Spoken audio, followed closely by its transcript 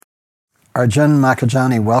Arjun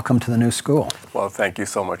Makhijani, welcome to the New School. Well, thank you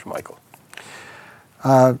so much, Michael.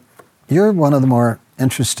 You're one of the more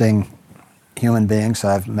interesting human beings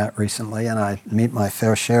I've met recently, and I meet my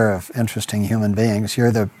fair share of interesting human beings.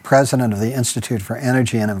 You're the president of the Institute for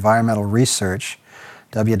Energy and Environmental Research,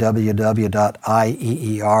 www.ieer.org,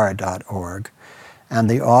 and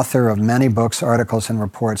the author of many books, articles, and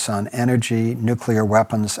reports on energy, nuclear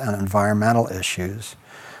weapons, and environmental issues.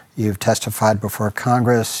 You've testified before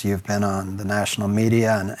Congress, you've been on the national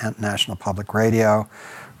media and National Public Radio,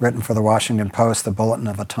 written for the Washington Post, the Bulletin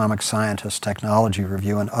of Atomic Scientists, Technology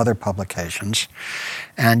Review, and other publications.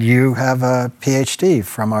 And you have a PhD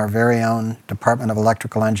from our very own Department of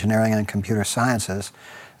Electrical Engineering and Computer Sciences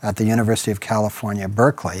at the University of California,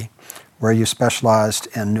 Berkeley, where you specialized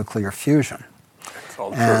in nuclear fusion.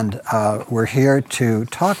 And we're here to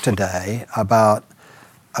talk today about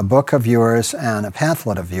a book of yours and a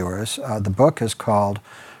pamphlet of yours. The book is called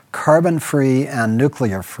Carbon-Free and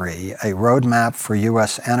Nuclear-Free, a Roadmap for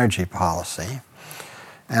U.S. Energy Policy.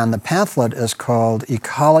 And the pamphlet is called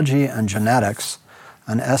Ecology and Genetics,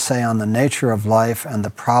 an essay on the nature of life and the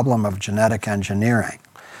problem of genetic engineering.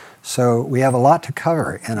 So we have a lot to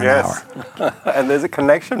cover in an hour. And there's a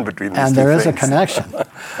connection between these two things. And there is a connection.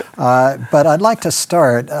 But I'd like to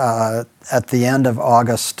start at the end of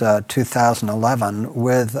August 2011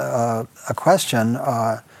 with a question.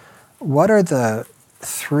 What are the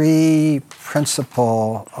three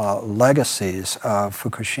principal legacies of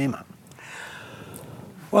Fukushima?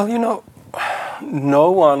 Well,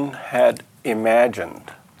 no one had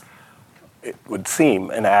imagined, it would seem,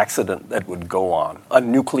 an accident that would go on, a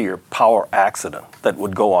nuclear power accident that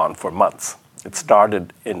would go on for months. It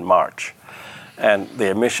started in March, and the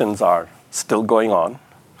emissions are still going on.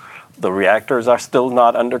 The reactors are still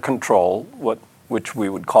not under control, which we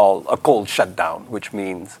would call a cold shutdown, which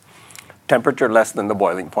means temperature less than the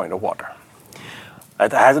boiling point of water.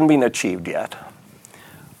 It hasn't been achieved yet.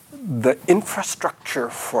 The infrastructure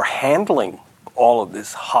for handling all of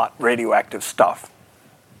this hot radioactive stuff,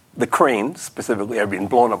 the cranes specifically, have been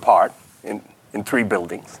blown apart in 3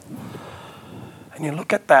 buildings. And you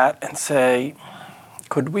look at that and say,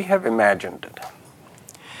 could we have imagined it?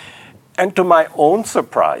 And to my own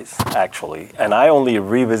surprise, actually, and I only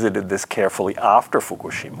revisited this carefully after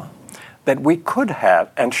Fukushima, that we could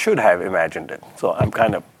have and should have imagined it. So I'm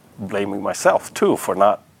kind of blaming myself, too, for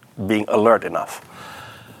not being alert enough.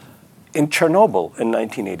 In Chernobyl in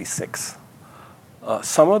 1986,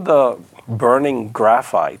 some of the burning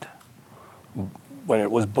graphite, when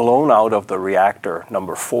it was blown out of the reactor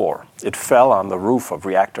number 4, it fell on the roof of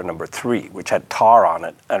reactor number 3, which had tar on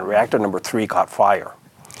it, and reactor number 3 caught fire.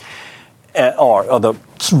 Or the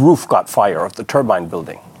roof got fire of the turbine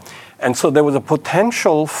building. And so there was a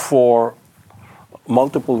potential for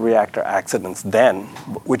multiple reactor accidents then,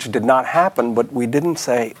 which did not happen, but we didn't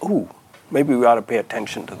say, ooh, maybe we ought to pay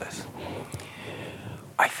attention to this.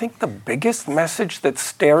 I think the biggest message that's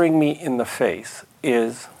staring me in the face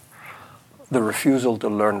is the refusal to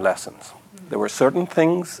learn lessons. There were certain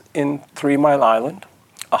things in 3 Mile Island,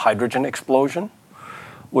 a hydrogen explosion,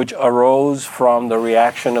 which arose from the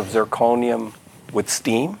reaction of zirconium with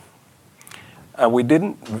steam. And we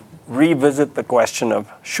didn't revisit the question of,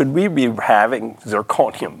 should we be having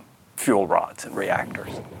zirconium fuel rods in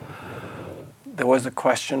reactors? There was a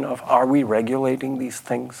question of, are we regulating these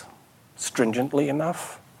things stringently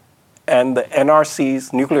enough? And the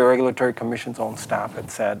NRC's, Nuclear Regulatory Commission's own staff, had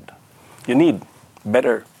said, you need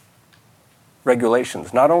better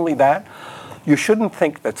regulations. Not only that, you shouldn't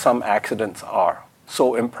think that some accidents are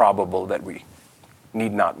so improbable that we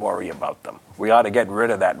need not worry about them. We ought to get rid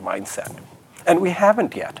of that mindset. And we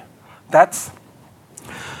haven't yet. That's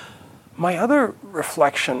my other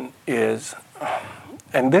reflection is,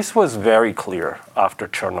 and this was very clear after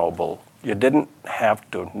Chernobyl, you didn't have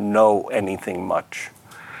to know anything much,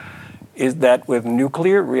 is that with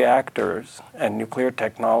nuclear reactors and nuclear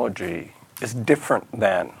technology is different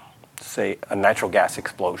than, say, a natural gas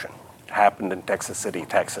explosion. It happened in Texas City,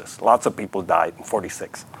 Texas. Lots of people died in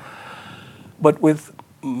 1946. But with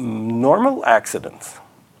normal accidents,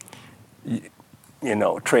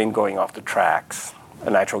 a train going off the tracks, a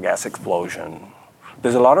natural gas explosion,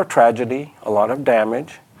 there's a lot of tragedy, a lot of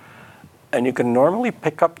damage, and you can normally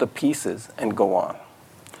pick up the pieces and go on.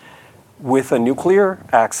 With a nuclear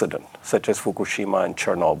accident, such as Fukushima and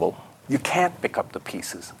Chernobyl, you can't pick up the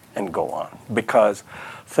pieces and go on because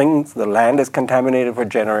the land is contaminated for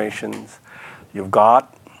generations. You've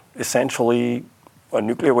got essentially a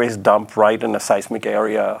nuclear waste dump right in a seismic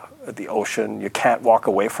area at the ocean. You can't walk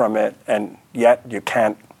away from it, and yet you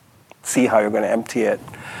can't see how you're going to empty it.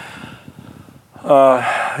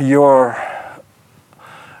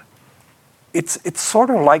 it's sort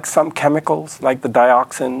of like some chemicals, like the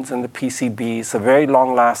dioxins and the PCBs, are very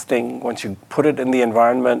long-lasting. Once you put it in the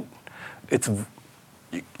environment, you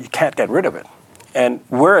can't get rid of it. And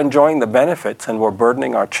we're enjoying the benefits, and we're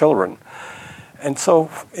burdening our children. And so,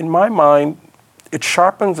 in my mind, it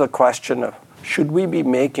sharpens the question of, should we be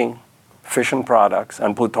making fission products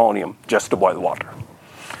and plutonium just to boil water?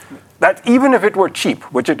 That even if it were cheap,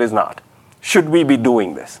 which it is not, should we be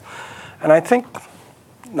doing this? And I think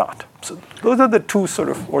not. So those are the two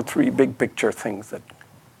or three big picture things that...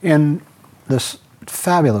 In this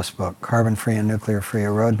fabulous book, Carbon-Free and Nuclear-Free, A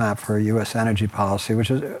Roadmap for U.S. Energy Policy, which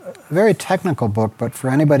is a very technical book, but for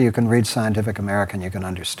anybody who can read Scientific American, you can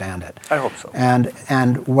understand it. I hope so.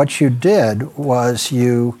 And what you did was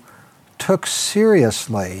you took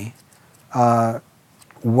seriously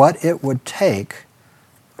what it would take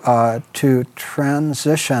to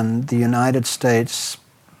transition the United States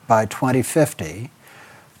by 2050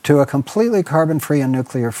 to a completely carbon-free and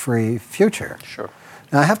nuclear-free future. Sure.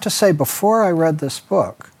 Now, I have to say, before I read this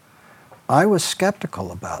book, I was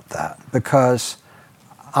skeptical about that because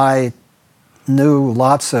I knew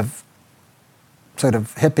lots of sort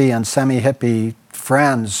of hippie and semi-hippie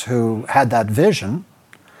friends who had that vision,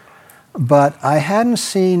 but I hadn't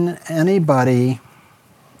seen anybody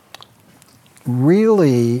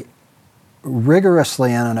really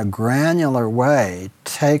rigorously and in a granular way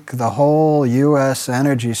take the whole U.S.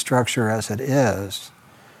 energy structure as it is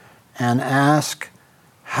and ask,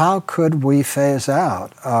 how could we phase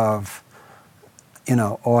out of,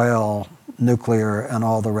 oil, nuclear, and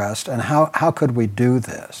all the rest, and how could we do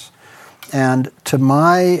this? And to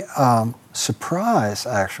my surprise,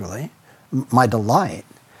 actually, my delight,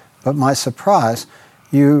 but my surprise,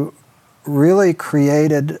 you really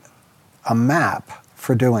created a map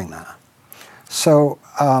for doing that. So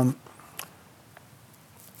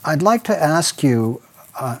I'd like to ask you,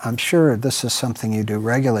 I'm sure this is something you do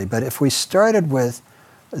regularly, but if we started with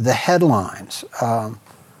the headlines,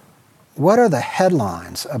 what are the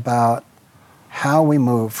headlines about how we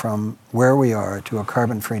move from where we are to a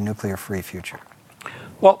carbon-free, nuclear-free future?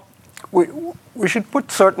 Well, we should put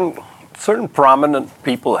certain prominent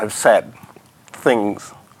people have said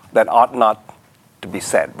things that ought not to be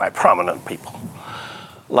said by prominent people,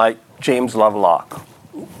 like James Lovelock.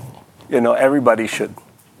 Everybody should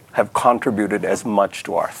have contributed as much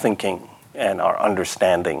to our thinking and our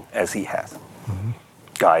understanding as he has. Mm-hmm.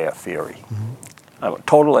 Gaia theory. Mm-hmm. I'm a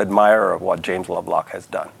total admirer of what James Lovelock has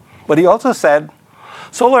done. But he also said,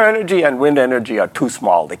 solar energy and wind energy are too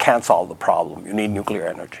small. They can't solve the problem. You need nuclear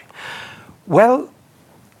energy. Well,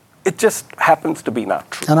 it just happens to be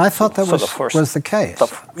not true. And I thought that was the case.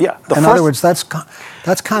 In other words, that's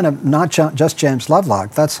kind of not just James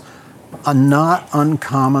Lovelock. That's a not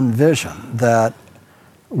uncommon vision that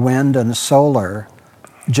wind and solar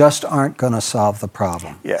just aren't going to solve the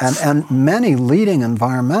problem. Yes. And many leading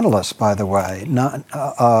environmentalists, by the way,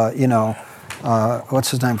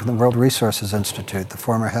 what's his name from the World Resources Institute, the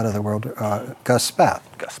former head of the world, Gus Speth.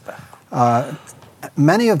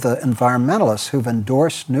 Many of the environmentalists who've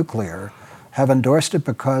endorsed nuclear have endorsed it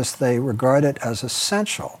because they regard it as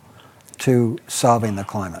essential to solving the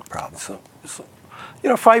climate problem. So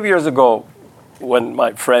 5 years ago, when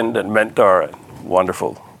my friend and mentor and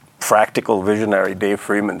wonderful practical visionary Dave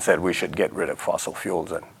Freeman said we should get rid of fossil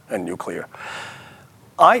fuels and nuclear,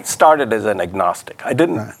 I started as an agnostic. I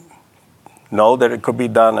didn't know that it could be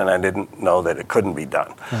done, and I didn't know that it couldn't be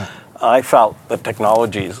done. Right. I felt the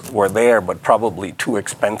technologies were there, but probably too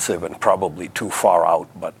expensive and probably too far out.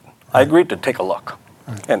 But I agreed to take a look,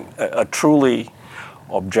 and a truly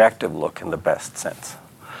objective look in the best sense.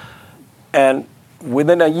 And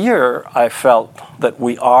within a year, I felt that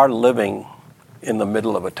we are living in the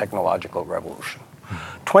middle of a technological revolution.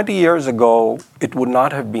 20 years ago, it would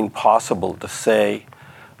not have been possible to say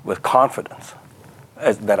with confidence,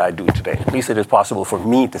 that I do today, at least it is possible for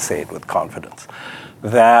me to say it with confidence,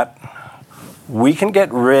 that we can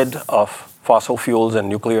get rid of fossil fuels and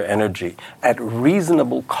nuclear energy at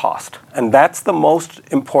reasonable cost. And that's the most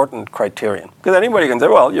important criterion. Because anybody can say,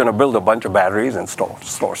 well, build a bunch of batteries and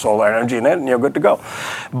store solar energy in it and you're good to go.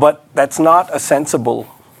 But that's not a sensible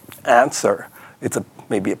answer. It's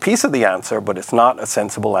maybe a piece of the answer, but it's not a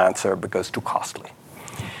sensible answer because it's too costly.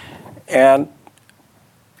 And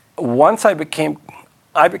once I became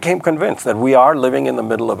convinced that we are living in the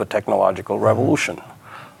middle of a technological revolution.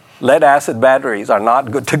 Lead-acid batteries are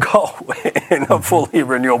not good to go in a fully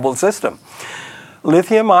renewable system.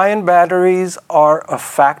 Lithium-ion batteries are a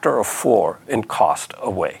factor of 4 in cost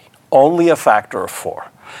away, only a factor of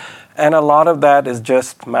 4. And a lot of that is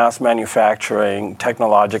just mass manufacturing,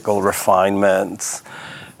 technological refinements.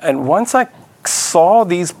 And once I saw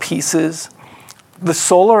these pieces, The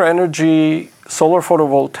solar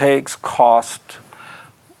photovoltaics cost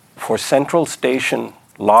for central station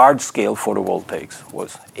large-scale photovoltaics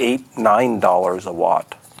was $8-9 a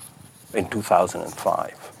watt in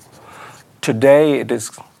 2005. Today it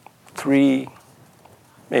is maybe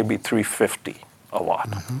 $3.50 a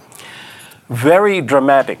watt. Very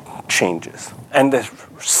dramatic changes, and the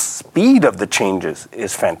speed of the changes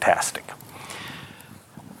is fantastic.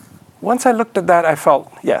 Once I looked at that, I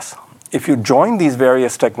felt, yes, if you join these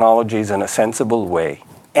various technologies in a sensible way,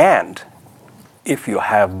 and if you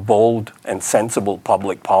have bold and sensible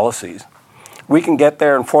public policies, we can get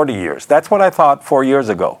there in 40 years. That's what I thought 4 years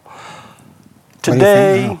ago.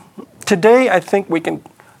 Today, I think we can,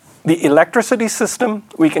 the electricity system,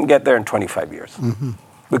 we can get there in 25 years.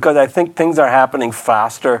 Because I think things are happening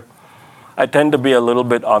faster. I tend to be a little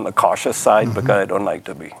bit on the cautious side because I don't like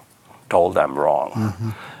to be told I'm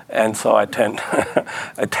wrong. And so I tend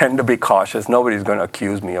to be cautious. Nobody's going to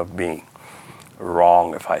accuse me of being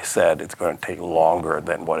wrong if I said it's going to take longer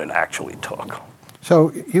than what it actually took.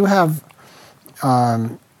 So you have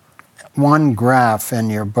one graph in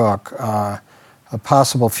your book, a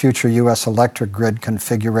possible future U.S. electric grid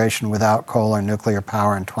configuration without coal or nuclear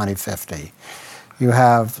power in 2050. You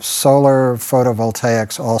have solar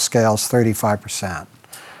photovoltaics, all scales, 35%.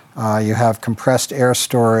 You have compressed air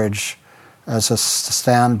storage as a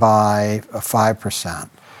standby, 5%.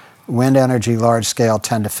 Wind energy, large scale,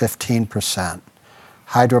 10 to 15%.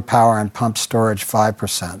 Hydropower and pump storage,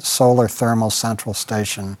 5%. Solar thermal central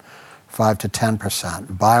station, 5 to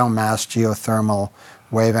 10%. Biomass, geothermal,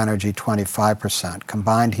 wave energy, 25%.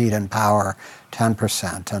 Combined heat and power,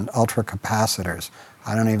 10%. And ultracapacitors,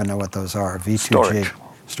 I don't even know what those are, V2G.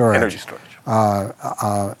 Storage. Energy storage.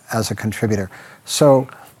 As a contributor. So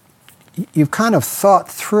you've kind of thought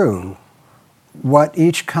through what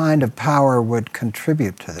each kind of power would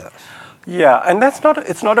contribute to this. Yeah, and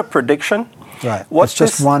it's not a prediction. Right. What it's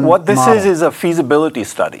just one What this model. is a feasibility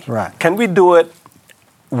study. Right. Can we do it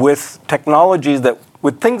with technologies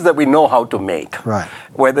with things that we know how to make? Right.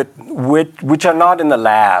 Which are not in the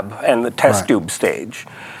lab and the test tube stage,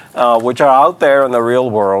 which are out there in the real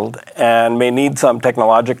world and may need some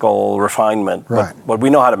technological refinement, but we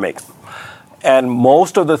know how to make them. And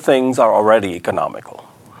most of the things are already economical.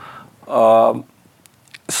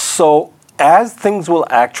 So as things will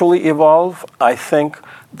actually evolve, I think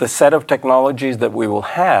the set of technologies that we will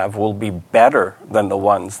have will be better than the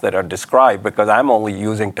ones that are described, because I'm only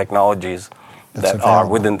using technologies that are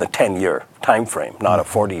within the 10-year time frame, not a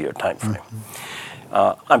 40-year time frame.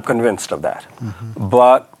 I'm convinced of that.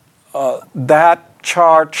 But that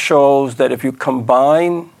chart shows that if you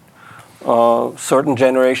combine certain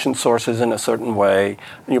generation sources in a certain way,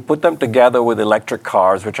 and you put them together with electric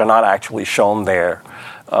cars, which are not actually shown there,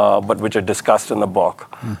 but which are discussed in the book,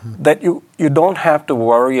 that you don't have to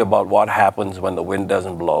worry about what happens when the wind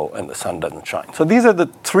doesn't blow and the sun doesn't shine. So these are the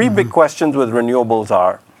three big questions with renewables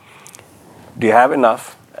are, do you have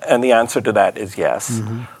enough? And the answer to that is yes.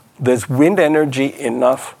 There's wind energy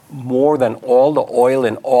enough more than all the oil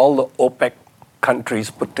in all the OPEC countries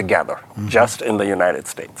put together, just in the United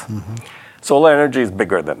States. Solar energy is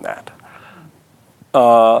bigger than that.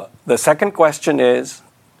 The second question is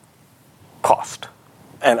cost.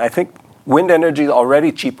 And I think wind energy is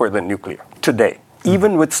already cheaper than nuclear today,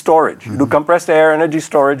 even with storage. You do compressed air energy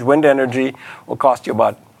storage, wind energy will cost you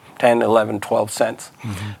about 10, 11, 12 cents.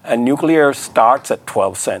 And nuclear starts at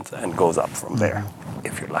 12 cents and goes up from there,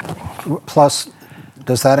 if you're lucky. Plus,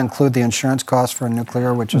 does that include the insurance cost for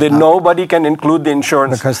nuclear? Which is nobody can include the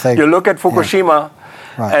insurance. Because you look at Fukushima,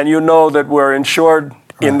 and you know that we're insured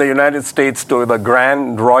in the United States to the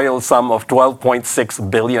grand royal sum of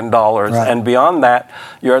 $12.6 billion. And beyond that,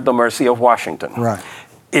 you're at the mercy of Washington.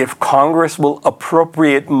 If Congress will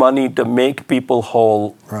appropriate money to make people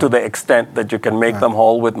whole to the extent that you can make them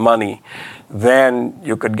whole with money, then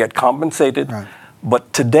you could get compensated.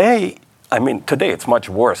 But today it's much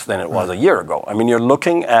worse than it was a year ago. I mean, you're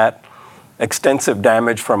looking at extensive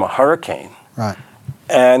damage from a hurricane.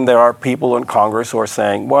 And there are people in Congress who are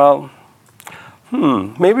saying, well,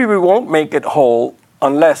 maybe we won't make it whole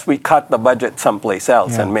unless we cut the budget someplace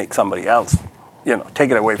else and make somebody else,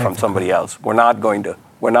 take it away from somebody else. We're not going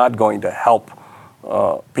to help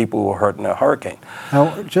people who are hurt in a hurricane.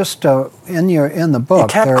 Now, just in the book, you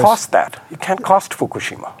can't cost that. You can't cost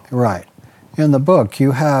Fukushima. Right. In the book,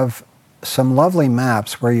 you have some lovely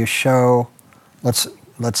maps where you show,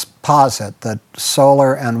 let's posit that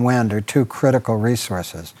solar and wind are two critical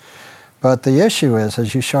resources. But the issue is,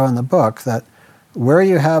 as you show in the book, that where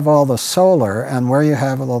you have all the solar and where you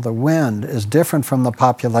have all the wind is different from the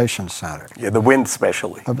population center. Yeah, the wind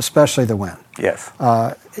especially. Especially the wind. Yes.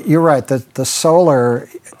 you're right. The solar,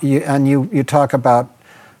 you talk about,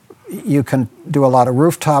 you can do a lot of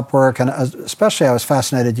rooftop work, and especially I was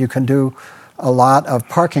fascinated, you can do a lot of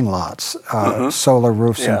parking lots, solar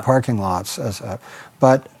roofs and parking lots,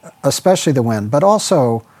 but especially the wind. But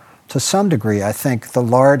also, to some degree, I think the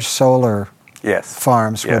large solar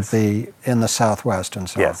farms would be in the Southwest and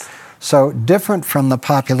so on. So different from the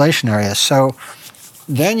population areas. So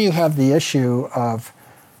then you have the issue of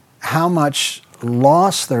how much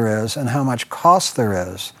loss there is and how much cost there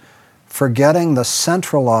is for getting the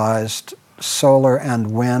centralized solar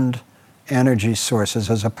and wind energy sources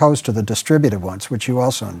as opposed to the distributed ones, which you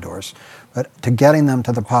also endorse, but to getting them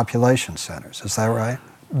to the population centers. Is that right?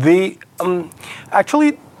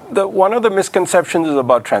 Actually, one of the misconceptions is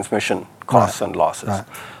about transmission costs and losses.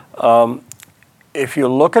 If you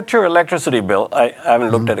look at your electricity bill, I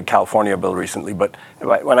haven't looked at a California bill recently, but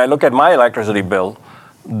when I look at my electricity bill,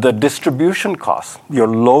 the distribution costs, your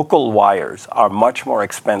local wires, are much more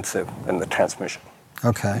expensive than the transmission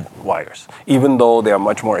wires, even though they are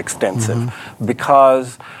much more extensive,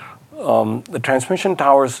 because the transmission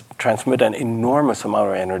towers transmit an enormous amount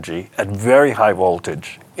of energy at very high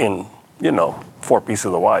voltage in, 4 pieces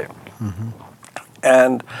of wire.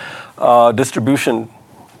 And distribution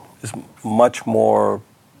is much more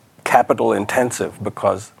capital intensive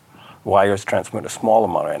because wires transmit a small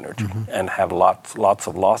amount of energy and have lots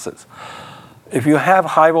of losses. If you have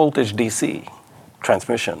high voltage DC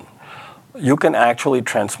transmission, you can actually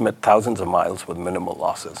transmit thousands of miles with minimal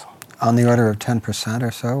losses. On the order of 10%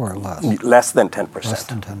 or so, or less? Less than 10%. Less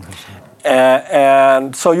than 10%.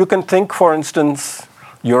 And so you can think, for instance,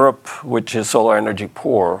 Europe, which is solar energy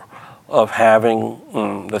poor, of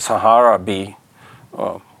having the Sahara be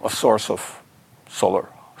a source of solar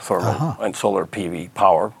thermal and solar PV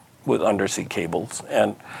power with undersea cables,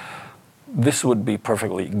 and this would be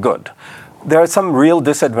perfectly good. There are some real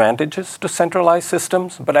disadvantages to centralized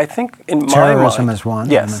systems, but I think in my mind... Terrorism is one.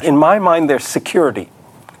 Yes, in my mind there's security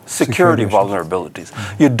vulnerabilities.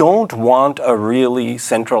 You don't want a really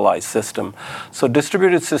centralized system. So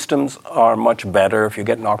distributed systems are much better. If you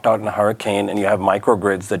get knocked out in a hurricane and you have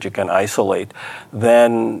microgrids that you can isolate,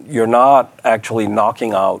 then you're not actually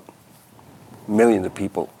knocking out millions of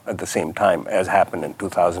people at the same time, as happened in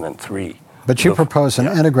 2003. But you propose an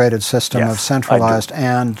integrated system of centralized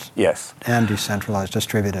and decentralized,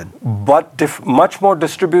 distributed. But much more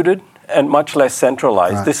distributed and much less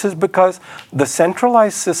centralized. This is because the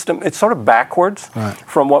centralized system, it's sort of backwards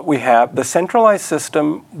from what we have. The centralized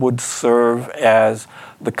system would serve as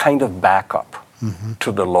the kind of backup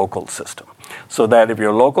to the local system. So that if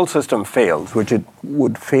your local system fails, which it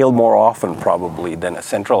would fail more often probably than a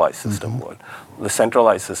centralized system would, the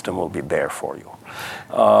centralized system will be there for you.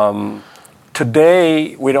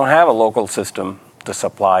 Today, we don't have a local system to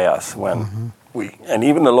supply us when and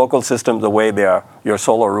even the local system, the way they are, your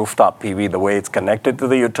solar rooftop PV, the way it's connected to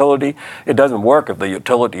the utility, it doesn't work if the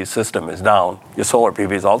utility system is down. Your solar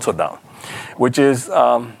PV is also down, which is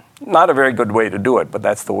not a very good way to do it, but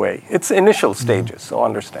that's the way. It's initial stages, so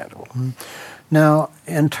understandable. Now,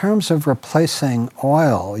 in terms of replacing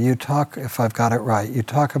oil, you talk, if I've got it right, you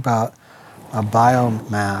talk about a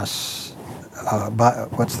biomass,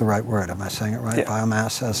 what's the right word? Am I saying it right? Yeah.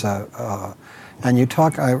 Biomass as and you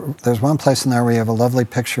talk, there's one place in there where you have a lovely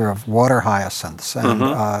picture of water hyacinths and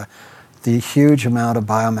the huge amount of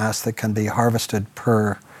biomass that can be harvested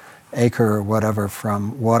per acre or whatever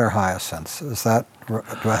from water hyacinths. Is that, do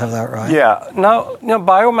I have that right? Yeah. Now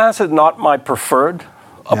biomass is not my preferred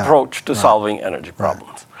approach to solving energy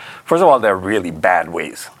problems. First of all, there are really bad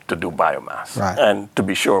ways to do biomass. And to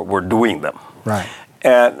be sure, we're doing them.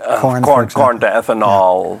 And corn to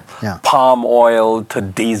ethanol, palm oil to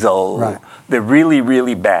diesel. They're really,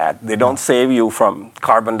 really bad. They don't save you from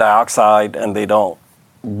carbon dioxide, and they don't,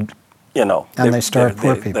 And they starve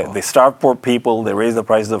poor people. They starve poor people. They raise the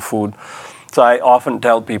price of food. So I often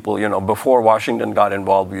tell people, before Washington got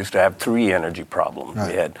involved, we used to have 3 energy problems.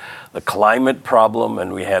 We had the climate problem,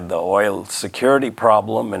 and we had the oil security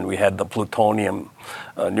problem, and we had the plutonium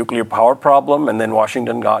nuclear power problem, and then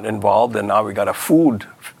Washington got involved, and now we got a food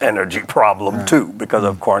energy problem too because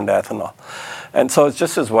of corn to ethanol. And so it's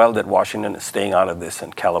just as well that Washington is staying out of this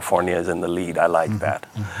and California is in the lead. I like that.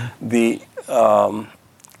 The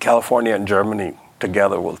California and Germany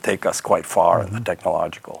together will take us quite far in the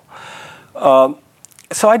technological.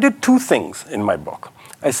 So I did 2 things in my book.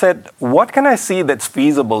 I said, what can I see that's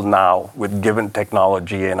feasible now with given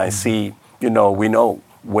technology? And I see, we know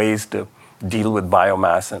ways to deal with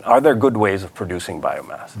biomass, and are there good ways of producing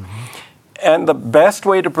biomass? And the best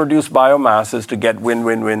way to produce biomass is to get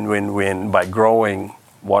win-win-win-win-win by growing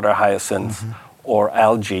water hyacinths or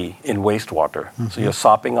algae in wastewater. So you're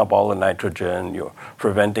sopping up all the nitrogen, you're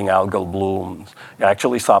preventing algal blooms. You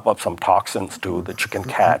actually sop up some toxins too that you can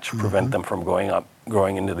catch, prevent them from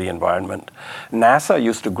growing into the environment. NASA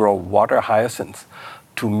used to grow water hyacinths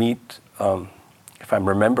to meet, if I'm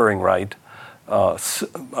remembering right,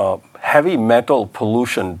 heavy metal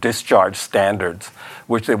pollution discharge standards,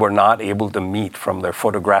 which they were not able to meet from their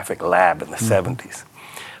photographic lab in the 70s.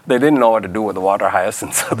 They didn't know what to do with the water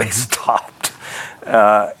hyacinths, so they stopped.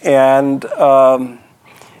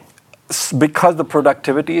 Because the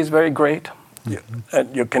productivity is very great,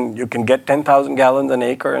 you can get 10,000 gallons an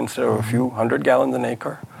acre instead of a few hundred gallons an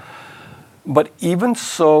acre. But even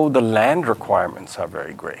so, the land requirements are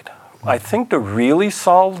very great. I think to really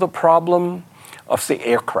solve the problem of, say,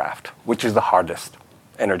 aircraft, which is the hardest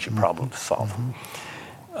energy problem to solve,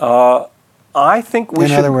 I think we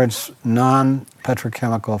should... In other words,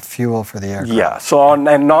 non-petrochemical fuel for the aircraft. Yeah,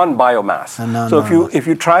 and non-biomass. So if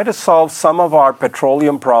you try to solve some of our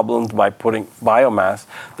petroleum problems by putting biomass,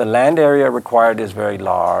 the land area required is very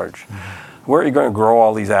large. Where are you going to grow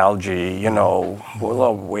all these algae? Will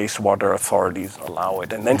wastewater authorities allow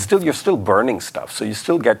it? And then you're still burning stuff, so you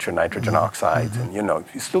still get your nitrogen oxides, and you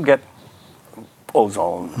still get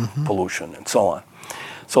ozone pollution and so on.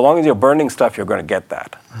 So long as you're burning stuff, you're going to get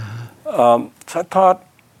that. So I thought,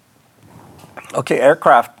 okay,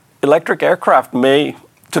 electric aircraft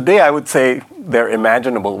today I would say they're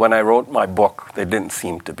imaginable. When I wrote my book, they didn't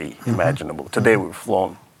seem to be imaginable. Today we've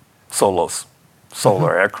flown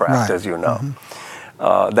solar aircraft, as you know.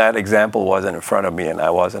 That example wasn't in front of me and I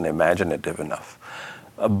wasn't imaginative enough.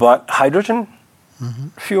 But hydrogen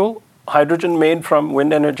fuel, hydrogen made from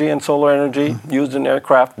wind energy and solar energy used in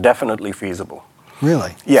aircraft, definitely feasible.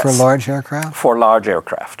 Really? Yes. For large aircraft? For large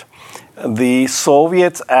aircraft. The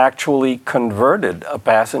Soviets actually converted a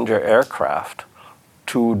passenger aircraft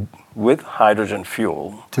with hydrogen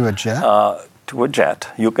fuel. To a jet? To a jet.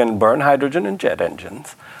 You can burn hydrogen in jet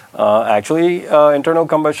engines. Internal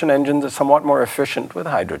combustion engines are somewhat more efficient with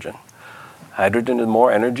hydrogen. Hydrogen is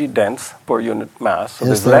more energy dense per unit mass, so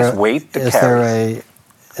there's less weight to carry.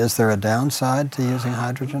 Is there a downside to using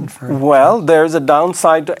hydrogen for? Well, there's a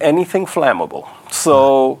downside to anything flammable.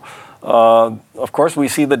 So, of course, we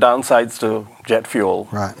see the downsides to jet fuel.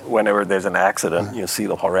 Right. Whenever there's an accident, you see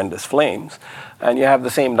the horrendous flames, and you have the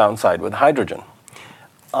same downside with hydrogen.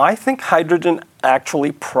 I think hydrogen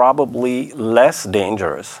actually probably less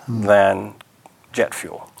dangerous than jet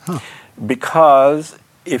fuel. Because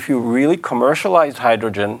if you really commercialized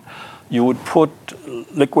hydrogen, you would put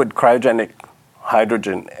liquid cryogenic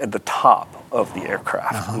hydrogen at the top of the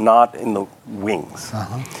aircraft, not in the wings.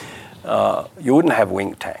 You wouldn't have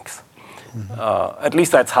wing tanks. At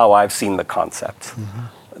least that's how I've seen the concepts.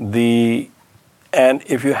 And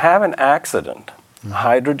if you have an accident,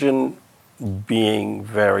 hydrogen being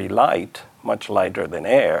very light, much lighter than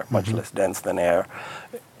air, much less dense than air,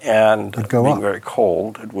 and being very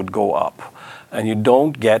cold, it would go up. And you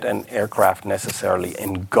don't get an aircraft necessarily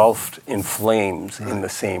engulfed in flames in the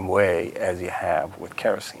same way as you have with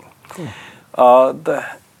kerosene.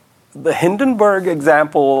 The Hindenburg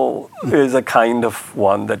example is a kind of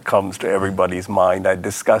one that comes to everybody's mind. I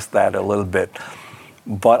discussed that a little bit.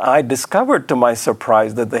 But I discovered to my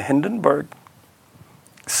surprise that the Hindenburg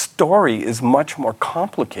story is much more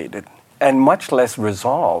complicated and much less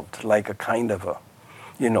resolved, like a kind of a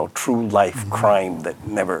true life crime that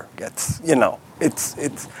never gets,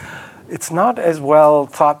 it's not as well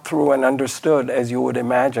thought through and understood as you would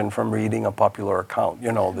imagine from reading a popular account,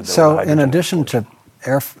 So in addition to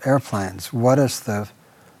airplanes, what is the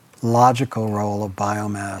logical role of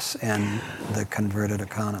biomass in the converted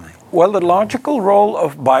economy? Well, the logical role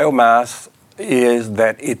of biomass is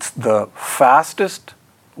that it's the fastest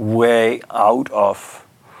way out of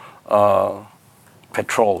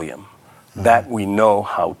petroleum that we know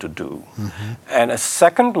how to do. And a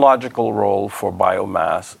second logical role for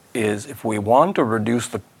biomass is if we want to reduce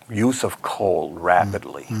the use of coal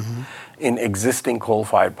rapidly in existing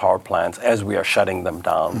coal-fired power plants as we are shutting them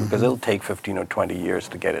down, because it'll take 15 or 20 years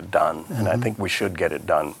to get it done, and I think we should get it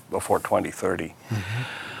done before 2030.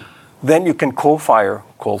 Then you can coal-fire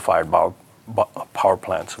coal-fired power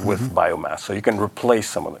plants with biomass, so you can replace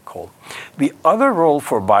some of the coal. The other role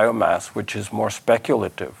for biomass, which is more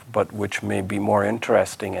speculative, but which may be more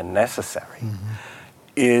interesting and necessary,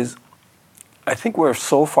 is I think we're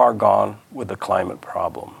so far gone with the climate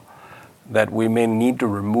problem that we may need to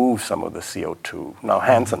remove some of the CO2. Now,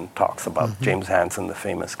 Hansen talks about, James Hansen, the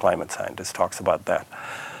famous climate scientist, talks about that.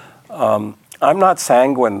 I'm not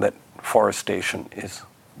sanguine that forestation is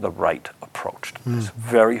the right approach to this.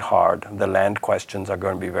 Very hard. The land questions are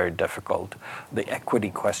going to be very difficult. The equity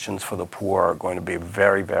questions for the poor are going to be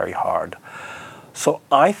very, very hard. So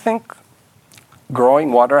I think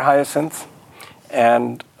growing water hyacinths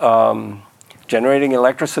and generating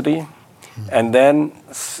electricity and then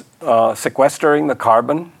sequestering the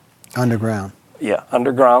carbon. Underground. Yeah,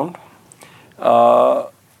 underground.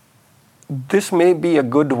 This may be a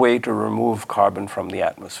good way to remove carbon from the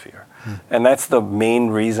atmosphere. And that's the main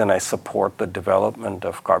reason I support the development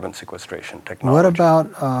of carbon sequestration technology. What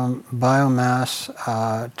about biomass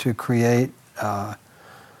to create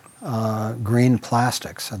green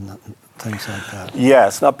plastics and things like that?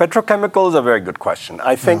 Yes. Now, petrochemical is a very good question.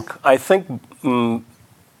 I think,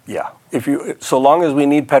 so long as we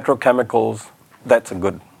need petrochemicals, that's a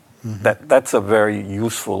good, that's a very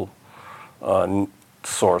useful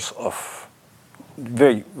source of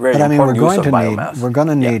very, very important use of biomass. We're going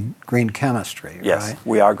to need green chemistry, yes, right?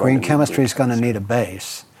 We are going to need green chemistry is going to need a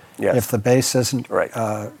base. Yes. If the base isn't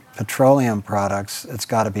petroleum products, it's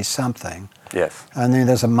got to be something. Yes. And then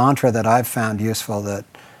there's a mantra that I've found useful that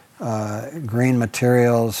green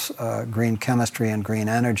materials, green chemistry, and green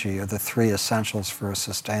energy are the three essentials for a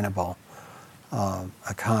sustainable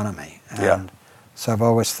economy. And so I've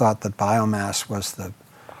always thought that biomass was the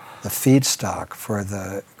feedstock for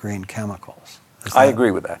the green chemicals. I agree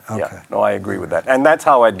with that. Okay. Yeah. No, I agree with that. And that's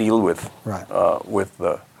how I deal with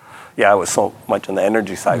the... I was so much on the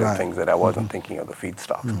energy side of things that I wasn't thinking of the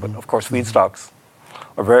feedstocks. But of course, feedstocks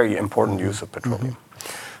are a very important use of petroleum.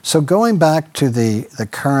 So going back to the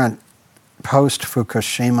current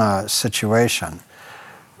post-Fukushima situation,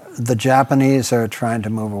 the Japanese are trying to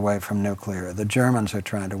move away from nuclear. The Germans are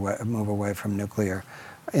trying to move away from nuclear.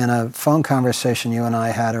 In a phone conversation you and I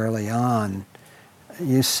had early on,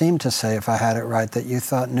 you seemed to say, if I had it right, that you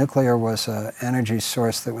thought nuclear was an energy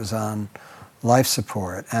source that was on life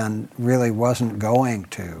support and really wasn't going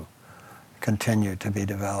to continue to be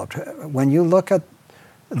developed. When you look at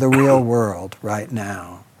the real world right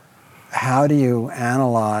now, how do you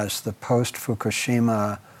analyze the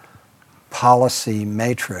post-Fukushima policy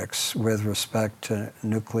matrix with respect to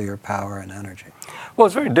nuclear power and energy? Well,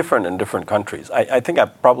 it's very different in different countries. I think I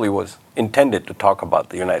probably was intended to talk about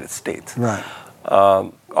the United States. Right.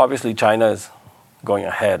 Obviously, China is going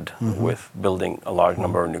ahead with building a large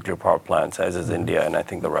number of nuclear power plants, as is India, and I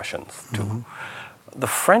think the Russians too. The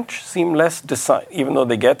French seem less even though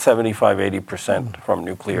they get 75-80% from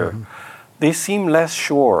nuclear, they seem less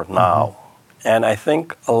sure now. And I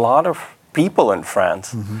think a lot of people in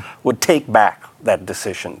France would take back that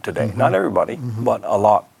decision today. Not everybody, but a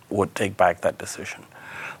lot would take back that decision.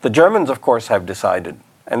 The Germans, of course, have decided,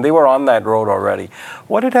 and they were on that road already.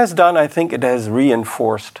 What it has done, I think it has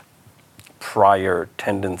reinforced prior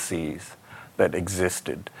tendencies that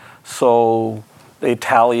existed. So the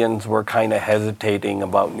Italians were kind of hesitating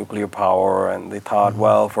about nuclear power, and they thought,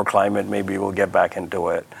 well, for climate, maybe we'll get back into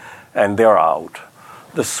it. And they're out.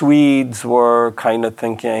 The Swedes were kind of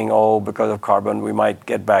thinking, because of carbon, we might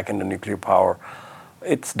get back into nuclear power.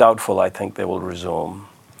 It's doubtful, I think, they will resume.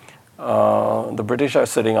 The British are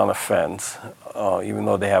sitting on a fence, even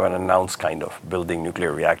though they have an announced kind of building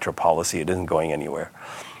nuclear reactor policy. It isn't going anywhere.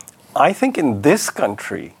 I think in this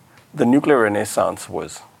country, the nuclear renaissance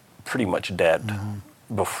was pretty much dead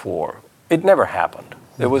before. It never happened.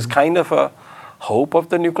 There was kind of a hope of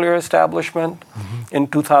the nuclear establishment in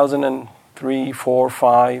 2003, 4,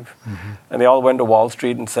 5. And they all went to Wall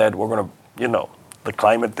Street and said, we're going to, the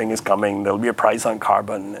climate thing is coming. There'll be a price on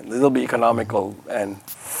carbon. And it'll be economical and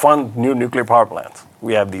fund new nuclear power plants.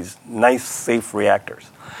 We have these nice, safe reactors.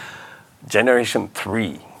 Generation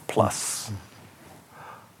 3 plus.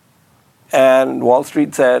 And Wall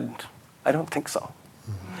Street said, I don't think so.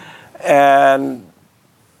 And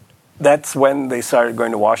that's when they started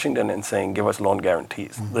going to Washington and saying, give us loan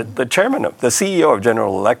guarantees. The CEO of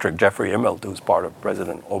General Electric, Jeffrey Immelt, who's part of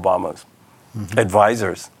President Obama's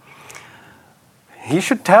advisors, he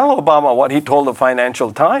should tell Obama what he told the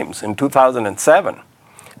Financial Times in 2007.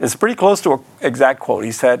 It's pretty close to an exact quote.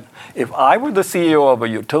 He said, if I were the CEO of a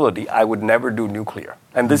utility, I would never do nuclear.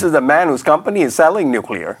 And this is a man whose company is selling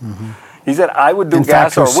nuclear. He said, I would do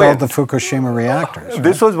gas or wind. In fact, who sold the Fukushima reactors. Right?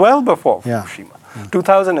 This was well before Fukushima.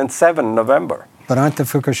 2007, November. But aren't the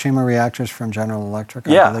Fukushima reactors from General Electric?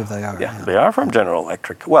 I believe they are. Yeah, they are from General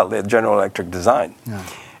Electric. Well, they're General Electric design.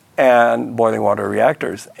 And boiling water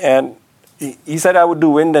reactors. And he said, I would do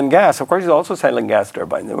wind and gas. Of course, he's also selling gas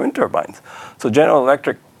turbines and wind turbines. So General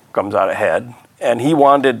Electric comes out ahead. And he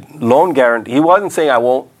wanted loan guarantee. He wasn't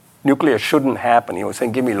saying nuclear shouldn't happen. He was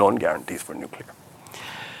saying, give me loan guarantees for nuclear.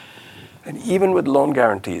 And even with loan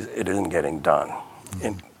guarantees, it isn't getting done.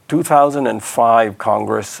 In 2005,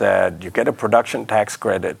 Congress said you get a production tax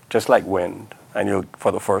credit, just like wind, and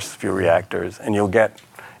for the first few reactors, and you'll get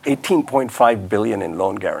 $18.5 billion in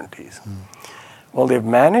loan guarantees. Well, they've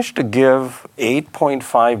managed to give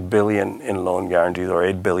 $8.5 billion in loan guarantees, or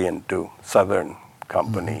 $8 billion to Southern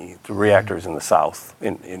Company, to reactors in the South,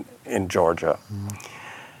 in Georgia.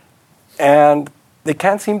 And they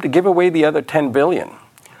can't seem to give away the other $10 billion.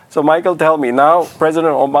 So Michael, tell me, now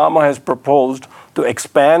President Obama has proposed to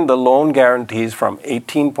expand the loan guarantees from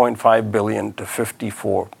 $18.5 billion to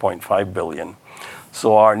 $54.5 billion.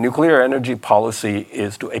 So our nuclear energy policy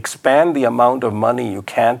is to expand the amount of money you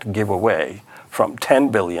can't give away from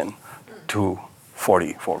 $10 billion to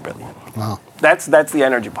 $44 billion. Wow. That's the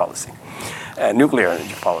energy policy, nuclear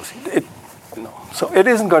energy policy. So it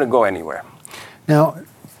isn't going to go anywhere. Now,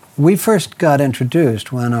 we first got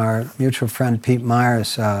introduced when our mutual friend Pete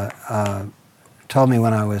Myers told me,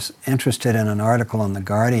 when I was interested in an article in The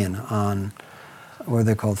Guardian on what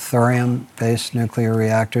they called thorium-based nuclear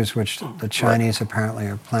reactors, which the Chinese apparently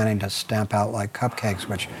are planning to stamp out like cupcakes,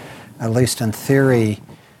 which, at least in theory,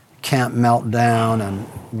 can't melt down, and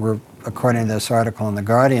were, according to this article in The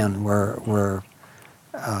Guardian, were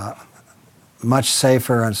much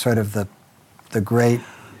safer and sort of the great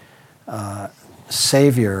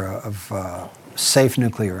savior of safe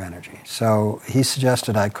nuclear energy. So he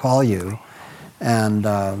suggested I call you, and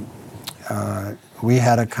we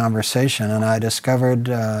had a conversation, and I discovered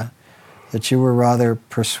that you were rather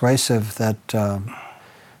persuasive that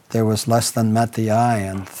there was less than met the eye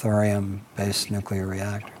in thorium-based nuclear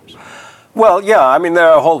reactors. Well, yeah, I mean, there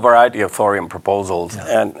are a whole variety of thorium proposals,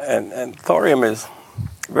 and thorium is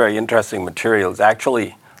a very interesting material. It's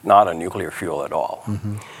actually not a nuclear fuel at all,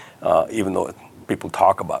 even though people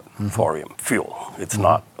talk about thorium fuel. It's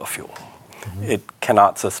not a fuel. It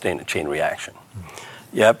cannot sustain a chain reaction.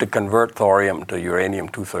 You have to convert thorium to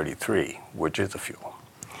uranium-233, which is a fuel.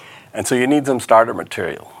 And so you need some starter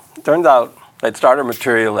material. It turns out that starter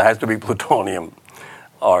material has to be plutonium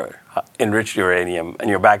or enriched uranium, and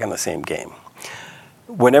you're back in the same game.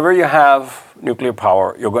 Whenever you have nuclear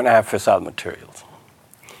power, you're going to have fissile materials.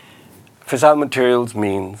 Fissile materials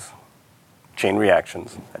means chain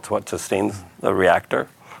reactions. That's what sustains the reactor.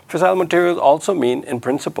 Fissile materials also mean, in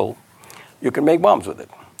principle, you can make bombs with it.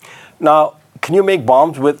 Now, can you make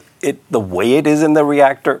bombs with it the way it is in the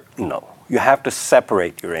reactor? No. You have to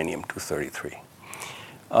separate uranium-233.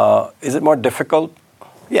 Is it more difficult?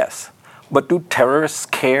 Yes. But do terrorists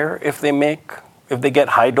care if they get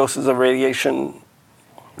high doses of radiation?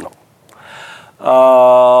 No.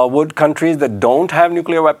 Would countries that don't have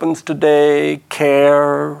nuclear weapons today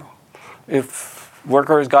care if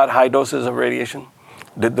workers got high doses of radiation?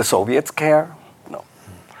 Did the Soviets care? No.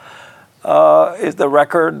 Is the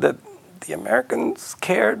record that the Americans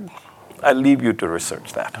cared? I leave you to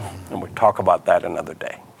research that, and we'll talk about that another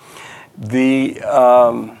day.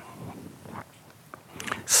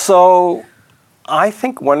 So I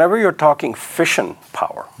think whenever you're talking fission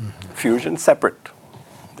power, fusion, separate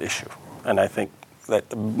issue, and I think that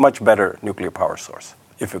a much better nuclear power source,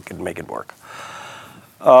 if you can make it work.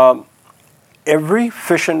 Every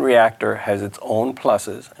fission reactor has its own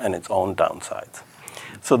pluses and its own downsides.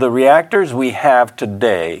 So the reactors we have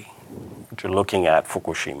today, which you're looking at,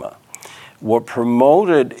 Fukushima, were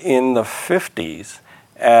promoted in the 50s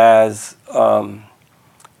as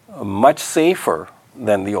much safer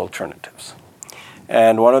than the alternatives.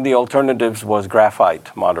 And one of the alternatives was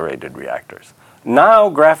graphite-moderated reactors. Now,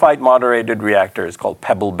 graphite-moderated reactors, called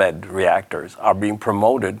pebble bed reactors, are being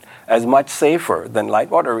promoted as much safer than light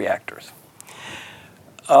water reactors.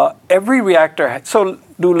 Every reactor, so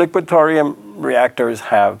do liquid thorium reactors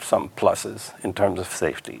have some pluses in terms of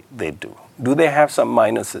safety? They do. Do they have some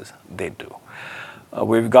minuses? They do.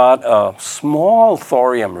 We've got a small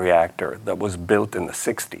thorium reactor that was built in the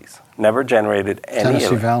 60s, never generated any...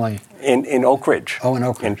 Tennessee Valley. In Oak Ridge. Oh, in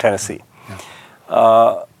Oak Ridge. In Tennessee.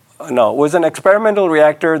 Yeah. No, it was an experimental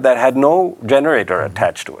reactor that had no generator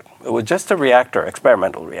attached to it. It was just a reactor,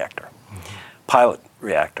 experimental reactor, pilot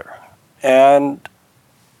reactor. And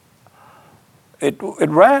it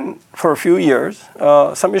ran for a few years.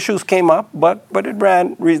 Some issues came up, but it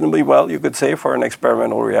ran reasonably well, you could say, for an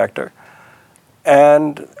experimental reactor.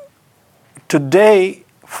 And today,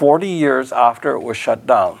 40 years after it was shut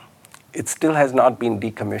down, it still has not been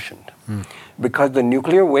decommissioned because the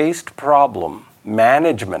nuclear waste problem,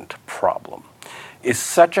 management problem, is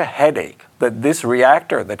such a headache that this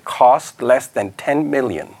reactor that cost less than $10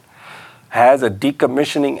 million has a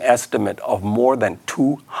decommissioning estimate of more than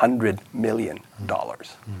 $200 million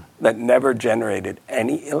that never generated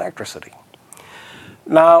any electricity.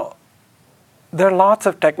 Now, there are lots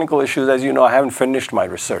of technical issues. As you know, I haven't finished my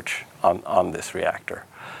research on this reactor.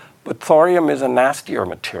 But thorium is a nastier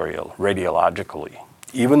material radiologically.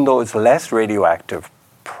 Even though it's less radioactive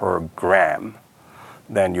per gram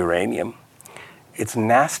than uranium, it's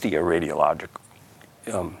nastier radiological.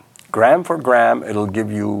 Gram for gram, it'll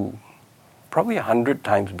give you probably 100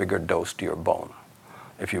 times bigger dose to your bone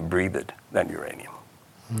if you breathe it than uranium.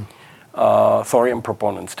 Thorium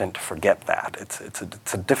proponents tend to forget that.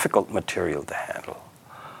 It's a difficult material to handle.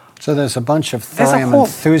 So there's a bunch of thorium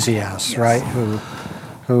enthusiasts, right?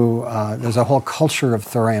 There's a whole culture of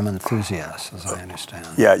thorium enthusiasts, as I understand.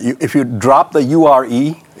 Yeah, if you drop the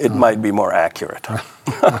URE, it might be more accurate.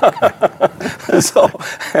 So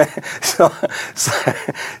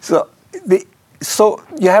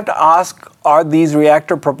you have to ask: are these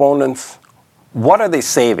reactor proponents? What are they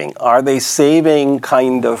saving? Are they saving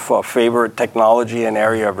kind of favorite technology and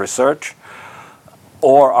area of research,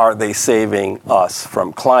 or are they saving us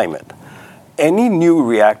from climate? Any new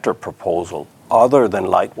reactor proposal other than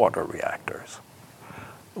light water reactors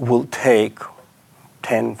will take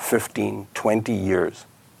 10, 15, 20 years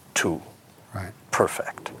to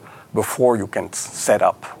perfect before you can set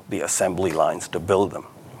up the assembly lines to build them.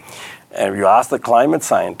 And if you ask the climate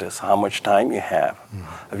scientists how much time you have,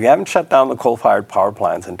 if you haven't shut down the coal-fired power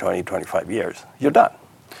plants in 20, 25 years, you're done.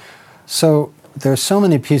 So there's so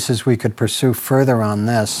many pieces we could pursue further on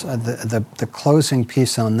this. The closing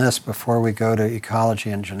piece on this before we go to ecology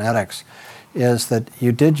and genetics is that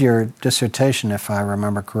you did your dissertation, if I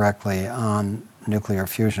remember correctly, on nuclear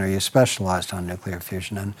fusion, or you specialized on nuclear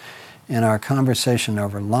fusion. And in our conversation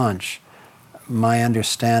over lunch, my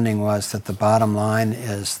understanding was that the bottom line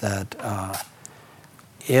is that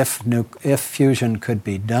if fusion could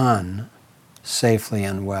be done safely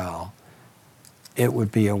and well, it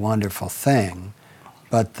would be a wonderful thing,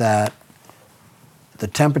 but that the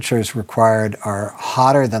temperatures required are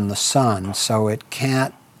hotter than the sun, so it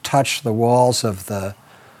can't touch the walls of the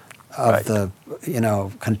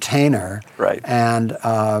container, and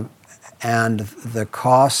the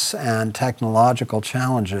costs and technological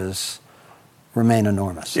challenges remain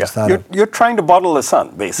enormous. Yeah. You're trying to bottle the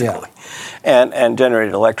sun, basically, and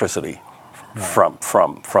generate electricity from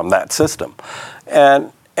that system.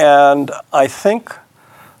 And I think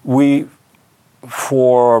we,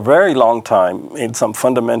 for a very long time, made some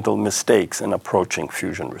fundamental mistakes in approaching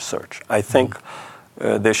fusion research. I think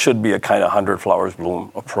there should be a kind of 100 flowers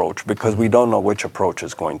bloom approach, because we don't know which approach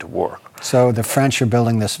is going to work. So the French are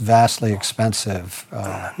building this vastly expensive...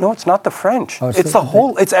 No, it's not the French.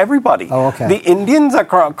 It's everybody. Oh, okay. The Indians are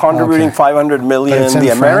contributing 500 million. The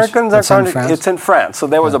Americans are contributing... It's in France. So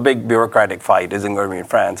there was a big bureaucratic fight. Is it going to be in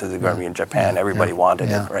France? Is it going to be in Japan? Everybody wanted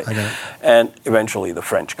it, right? And eventually the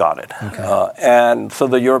French got it. Okay. And so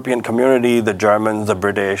the European community, the Germans, the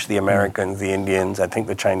British, the Americans, the Indians, I think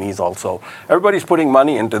the Chinese also, everybody's putting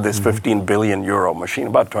money into this 15 billion euro machine,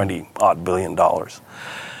 about $20-odd billion.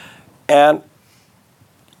 And,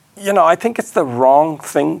 I think it's the wrong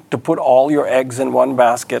thing to put all your eggs in one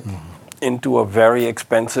basket into a very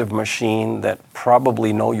expensive machine that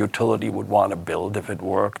probably no utility would want to build if it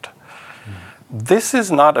worked. This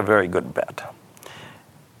is not a very good bet.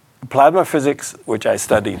 Plasma physics, which I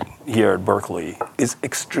studied here at Berkeley, is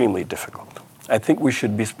extremely difficult. I think we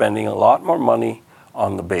should be spending a lot more money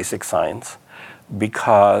on the basic science,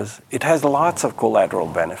 because it has lots of collateral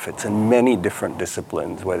benefits in many different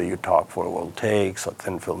disciplines, whether you talk photovoltaics or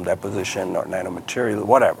thin film deposition or nanomaterial,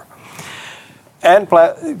 whatever. And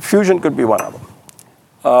fusion could be one of them.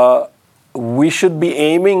 We should be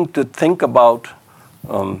aiming to think about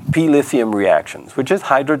p-lithium reactions, which is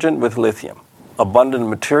hydrogen with lithium. Abundant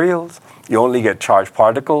materials, you only get charged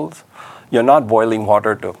particles, you're not boiling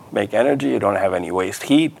water to make energy, you don't have any waste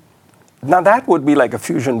heat. Now that would be like a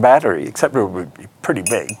fusion battery, except it would be pretty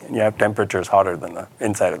big, and you have temperatures hotter than the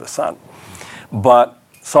inside of the sun. But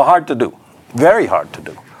so hard to do, very hard to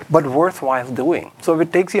do, but worthwhile doing. So if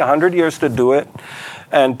it takes you 100 years to do it,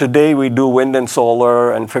 and today we do wind and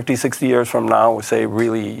solar, and 50, 60 years from now we say,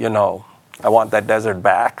 really, I want that desert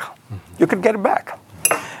back, you could get it back.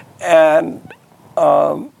 And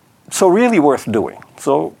so really worth doing.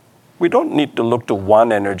 So we don't need to look to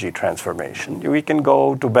one energy transformation. We can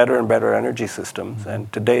go to better and better energy systems,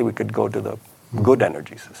 and today we could go to the good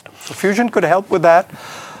energy system. So fusion could help with that,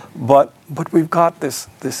 but we've got this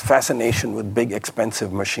fascination with big,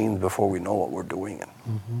 expensive machines before we know what we're doing.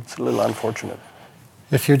 It's a little unfortunate.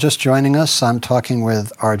 If you're just joining us, I'm talking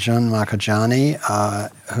with Arjun Makhijani,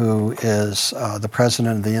 who is the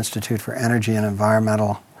president of the Institute for Energy and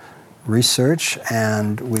Environmental Research,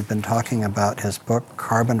 and we've been talking about his book,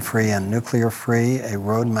 Carbon Free and Nuclear Free, A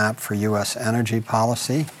Roadmap for U.S. Energy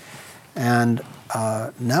Policy. And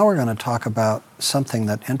now we're going to talk about something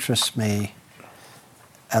that interests me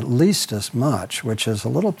at least as much, which is a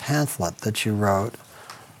little pamphlet that you wrote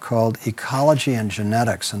called Ecology and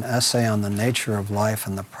Genetics, an essay on the nature of life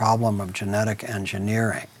and the problem of genetic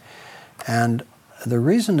engineering. And the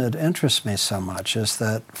reason it interests me so much is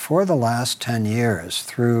that for the last 10 years,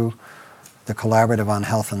 through the Collaborative on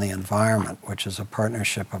Health and the Environment, which is a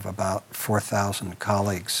partnership of about 4,000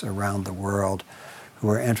 colleagues around the world who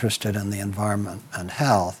are interested in the environment and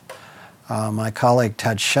health, my colleague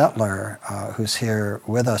Ted Shetler, who's here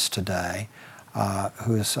with us today,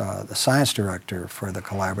 who's the science director for the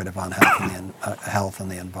Collaborative on Health and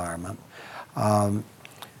the Environment,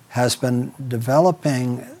 has been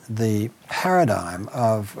developing the paradigm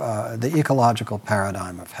of the ecological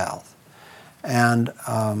paradigm of health. And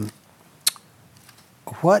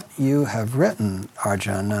what you have written,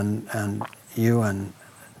 Arjun, and you and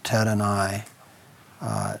Ted and I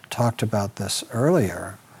talked about this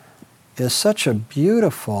earlier, is such a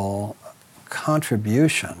beautiful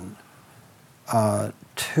contribution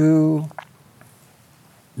to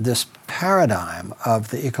this paradigm of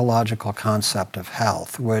the ecological concept of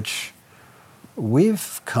health, which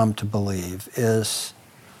we've come to believe is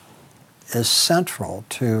central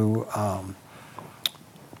to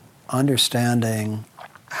understanding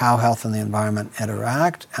how health and the environment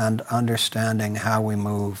interact and understanding how we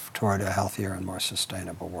move toward a healthier and more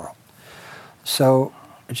sustainable world. So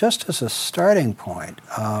just as a starting point,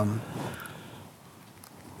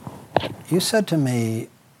 you said to me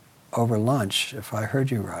over lunch, if I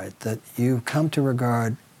heard you right, that you've come to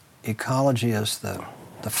regard ecology as the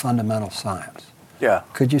fundamental science. Yeah.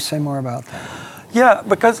 Could you say more about that? Yeah,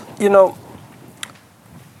 because, I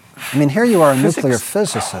mean, here you are, a nuclear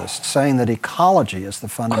physicist, saying that ecology is the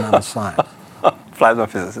fundamental science. Plasma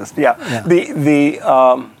physicist, yeah.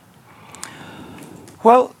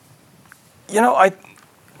 Well,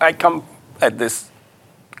 I come at this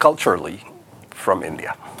culturally from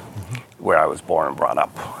India, where I was born and brought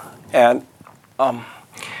up. And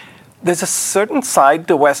there's a certain side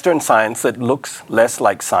to Western science that looks less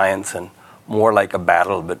like science and more like a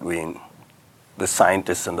battle between the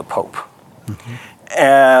scientists and the Pope. Mm-hmm.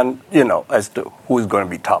 And, as to who's going to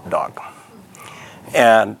be top dog.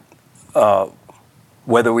 And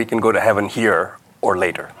whether we can go to heaven here or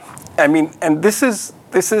later. I mean, and this is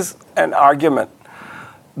an argument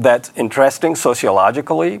that's interesting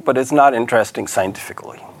sociologically, but it's not interesting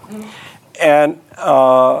scientifically. Mm-hmm. And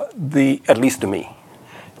at least to me,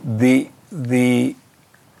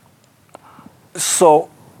 so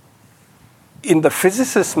in the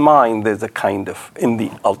physicist's mind, in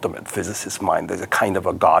the ultimate physicist's mind, there's a kind of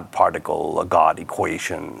a God particle, a God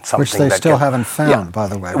equation, something which they still haven't found, by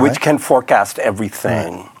the way, which right? can forecast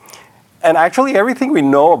everything. Right. And actually, everything we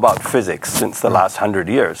know about physics since the last 100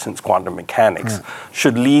 years, since quantum mechanics,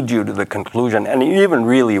 should lead you to the conclusion, and even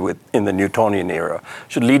really in the Newtonian era,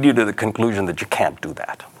 should lead you to the conclusion that you can't do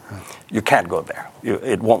that. Right. You can't go there.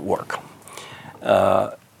 It won't work.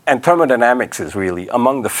 And thermodynamics is really,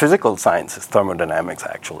 among the physical sciences, thermodynamics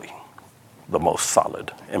actually the most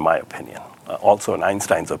solid, in my opinion. Also in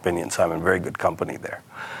Einstein's opinion, so I'm in very good company there.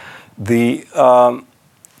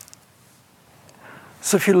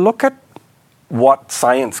 So if you look at what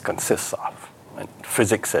science consists of, and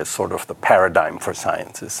physics as sort of the paradigm for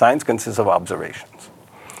science consists of observations.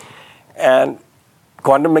 And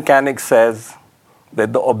quantum mechanics says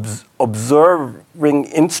that the observing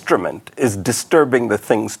instrument is disturbing the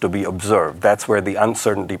things to be observed. That's where the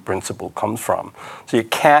uncertainty principle comes from. So you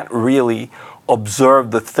can't really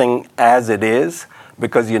observe the thing as it is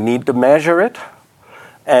because you need to measure it.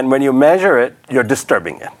 And when you measure it, you're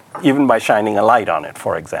disturbing it, even by shining a light on it,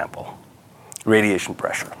 for example. Radiation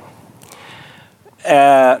pressure.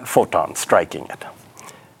 And photons striking it.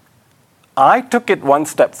 I took it one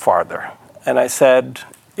step farther, and I said,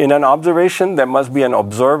 in an observation, there must be an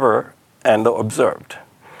observer and the observed.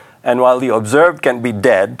 And while the observed can be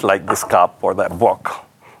dead, like this cup or that book,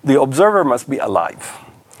 the observer must be alive.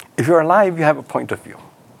 If you're alive, you have a point of view.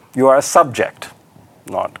 You are a subject,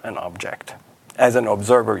 not an object. As an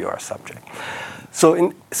observer, you are a subject.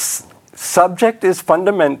 So subject is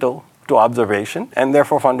fundamental to observation and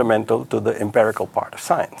therefore fundamental to the empirical part of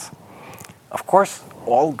science. Of course,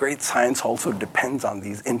 all great science also depends on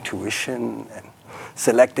these intuition and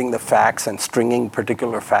selecting the facts and stringing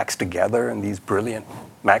particular facts together in these brilliant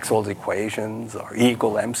Maxwell's equations or E =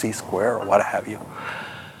 mc squared or what have you.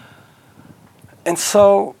 And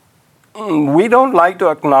so we don't like to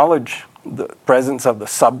acknowledge the presence of the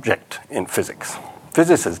subject in physics.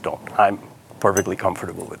 Physicists don't. I'm perfectly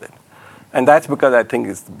comfortable with it. And that's because I think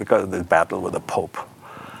it's because of this battle with the Pope.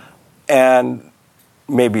 And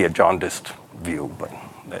maybe a jaundiced view, but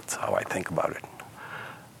that's how I think about it.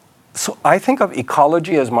 So I think of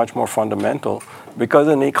ecology as much more fundamental because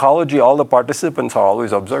in ecology, all the participants are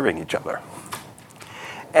always observing each other.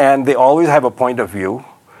 And they always have a point of view,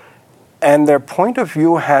 and their point of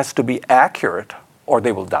view has to be accurate or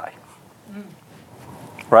they will die.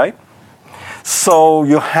 Right? So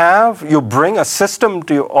you bring a system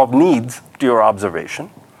of needs to your observation,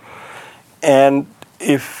 and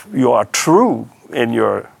if you are true in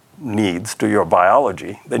your needs to your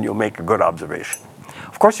biology, then you'll make a good observation.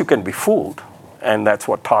 Of course, you can be fooled, and that's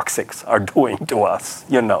what toxics are doing to us.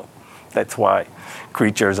 That's why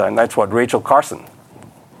creatures, and that's what Rachel Carson,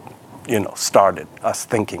 started us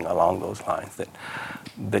thinking along those lines, that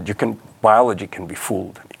biology can be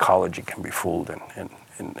fooled, ecology can be fooled,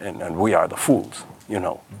 and we are the fools,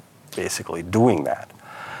 basically doing that.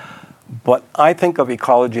 But I think of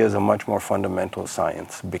ecology as a much more fundamental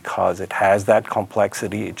science because it has that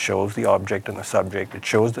complexity. It shows the object and the subject.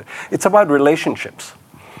 It's about relationships.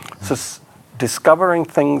 So discovering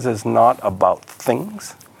things is not about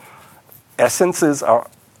things.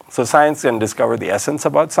 So science can discover the essence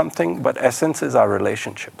about something, but essences are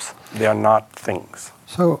relationships. They are not things.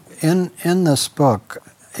 So in this book,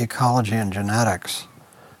 Ecology and Genetics,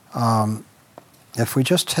 if we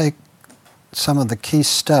just take some of the key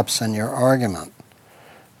steps in your argument,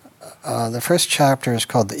 the first chapter is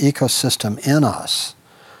called The Ecosystem in Us.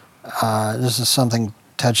 This is something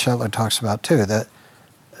Ted Shetler talks about too, that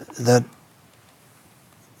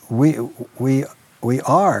we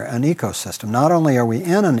are an ecosystem. Not only are we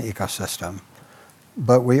in an ecosystem,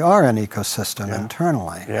 but we are an ecosystem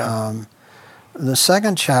internally. Yeah. The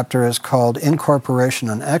second chapter is called Incorporation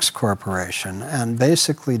and Excorporation, and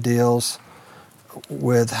basically deals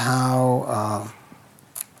with how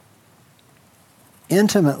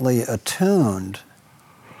intimately attuned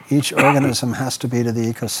each organism has to be to the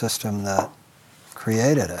ecosystem that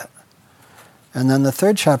created it. And then the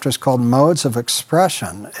third chapter is called Modes of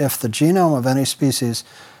Expression. If the genome of any species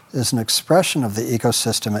is an expression of the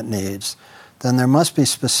ecosystem it needs, then there must be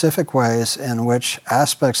specific ways in which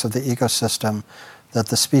aspects of the ecosystem that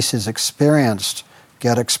the species experienced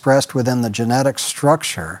get expressed within the genetic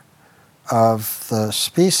structure of the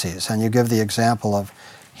species. And you give the example of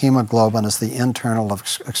hemoglobin as the internal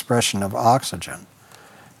expression of oxygen.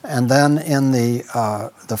 And then in the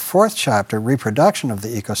fourth chapter, Reproduction of the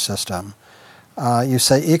Ecosystem, you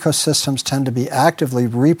say ecosystems tend to be actively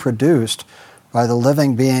reproduced by the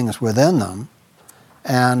living beings within them,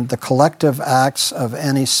 and the collective acts of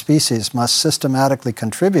any species must systematically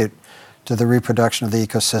contribute to the reproduction of the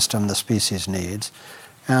ecosystem the species needs,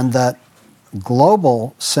 and that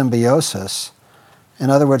global symbiosis, in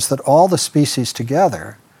other words, that all the species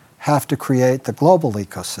together have to create the global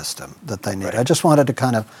ecosystem that they need. Right. I just wanted to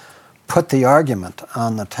kind of put the argument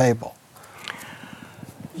on the table.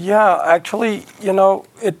 Yeah, actually,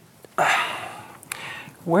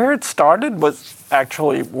 where it started was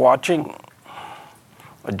actually watching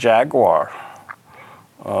a jaguar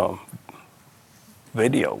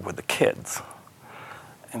video with the kids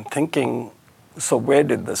and thinking, so where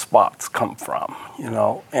did the spots come from,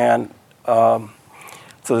 And so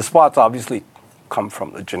the spots obviously come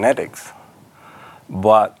from the genetics,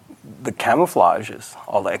 but the camouflage is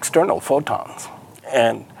all the external photons.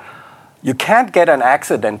 And you can't get an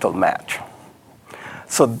accidental match.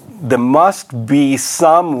 So there must be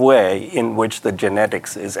some way in which the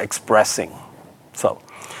genetics is expressing.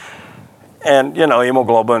 And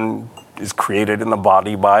hemoglobin is created in the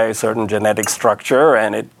body by a certain genetic structure,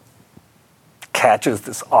 and it catches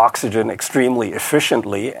this oxygen extremely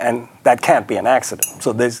efficiently, and that can't be an accident.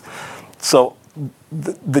 So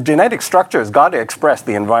the genetic structure has got to express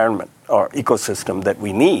the environment or ecosystem that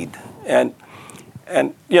we need. And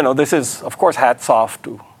this is, of course, hats off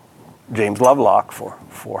to James Lovelock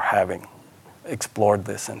for having explored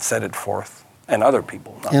this and set it forth, and other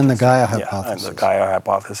people. In the Gaia hypothesis. And the Gaia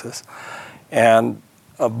hypothesis.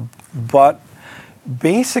 But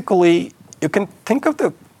basically, you can think of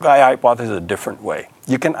the Gaia hypothesis a different way.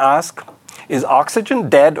 You can ask, is oxygen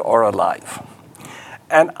dead or alive?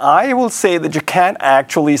 And I will say that you can't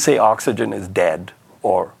actually say oxygen is dead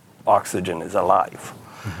or oxygen is alive.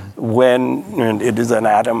 Mm-hmm. When it is an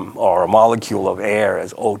atom or a molecule of air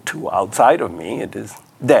as O2 outside of me, it is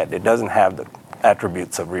dead. It doesn't have the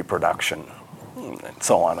attributes of reproduction and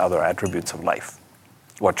so on, other attributes of life,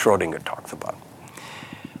 what Schrodinger talks about.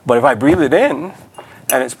 But if I breathe it in,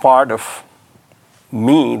 and it's part of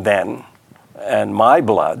me then, and my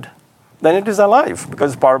blood, then it is alive,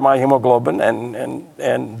 because it's part of my hemoglobin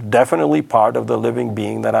and definitely part of the living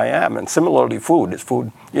being that I am. And similarly, food is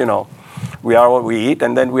food, we are what we eat,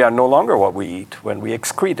 and then we are no longer what we eat when we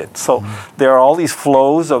excrete it. So there are all these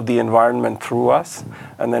flows of the environment through us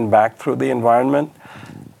and then back through the environment.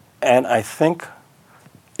 And I think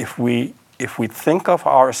if we think of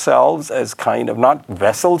ourselves as kind of not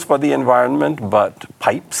vessels for the environment, but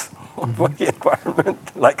pipes for the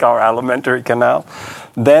environment, like our alimentary canal,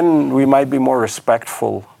 then we might be more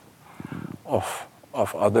respectful of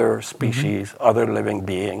other species, other living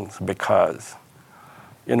beings, because,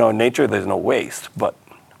 in nature there's no waste, but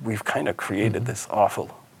we've kind of created this awful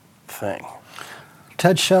thing.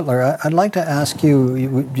 Ted Shetler, I'd like to ask you,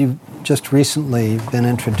 you've just recently been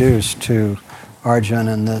introduced to Arjun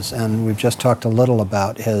in this, and we've just talked a little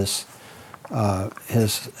about his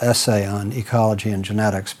essay on ecology and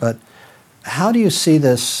genetics, but how do you see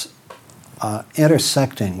this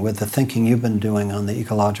intersecting with the thinking you've been doing on the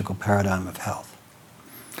ecological paradigm of health?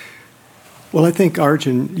 Well, I think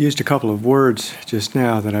Arjun used a couple of words just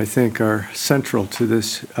now that I think are central to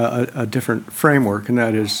this, a different framework, and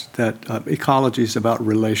that is that ecology is about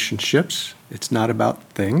relationships. It's not about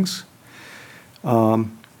things.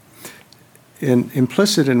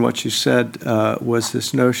 Implicit in what you said was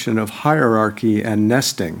this notion of hierarchy and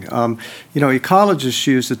nesting. Ecologists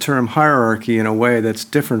use the term hierarchy in a way that's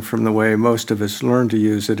different from the way most of us learn to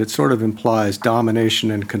use it. It sort of implies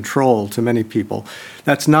domination and control to many people.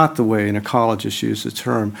 That's not the way an ecologist uses the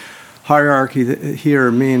term. Hierarchy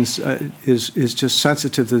here means is just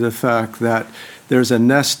sensitive to the fact that there's a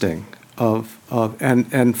nesting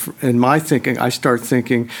and in my thinking, I start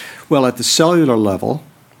thinking, well, at the cellular level,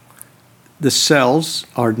 the cells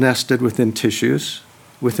are nested within tissues,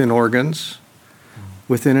 within organs,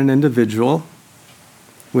 within an individual,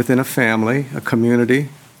 within a family, a community,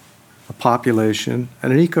 a population,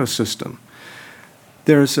 and an ecosystem.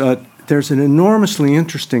 There's an enormously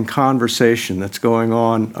interesting conversation that's going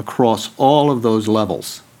on across all of those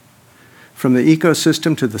levels, from the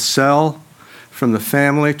ecosystem to the cell, from the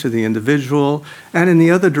family to the individual, and in the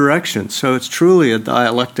other direction. So it's truly a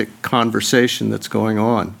dialectic conversation that's going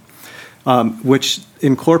on. Which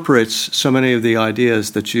incorporates so many of the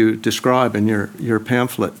ideas that you describe in your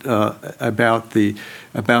pamphlet about the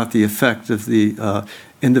effect of the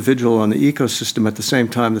individual on the ecosystem at the same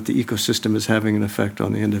time that the ecosystem is having an effect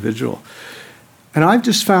on the individual. And I've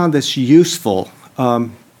just found this useful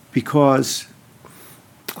because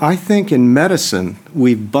I think in medicine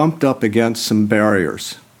we've bumped up against some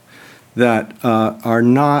barriers that are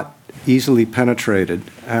not easily penetrated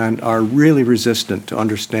and are really resistant to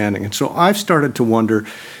understanding. And so I've started to wonder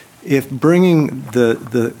if bringing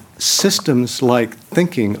the systems-like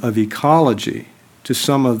thinking of ecology to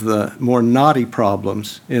some of the more knotty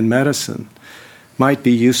problems in medicine might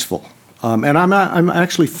be useful. And I'm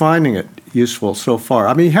actually finding it useful so far.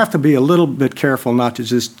 I mean, you have to be a little bit careful not to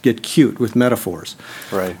just get cute with metaphors.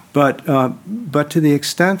 Right. But to the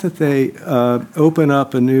extent that they open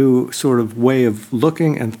up a new sort of way of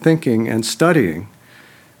looking and thinking and studying,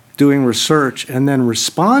 doing research, and then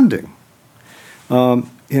responding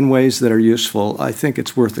in ways that are useful, I think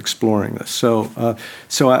it's worth exploring this. So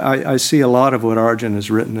I see a lot of what Arjun has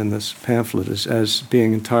written in this pamphlet as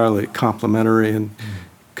being entirely complementary and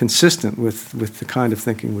consistent with the kind of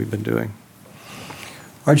thinking we've been doing.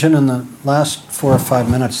 Arjun, in the last 4 or 5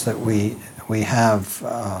 minutes that we have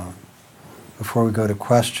before we go to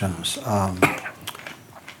questions,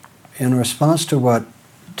 in response to what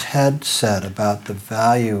Ted said about the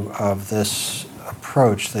value of this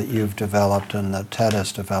approach that you've developed and that Ted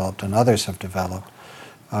has developed and others have developed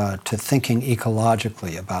to thinking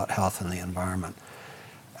ecologically about health and the environment,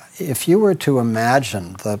 if you were to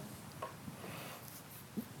imagine the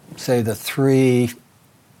 3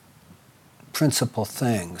 principal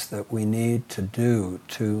things that we need to do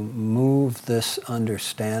to move this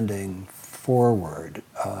understanding forward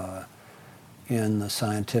in the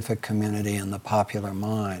scientific community and the popular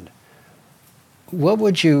mind, what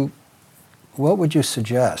would you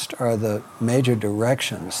suggest are the major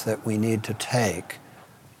directions that we need to take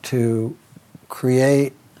to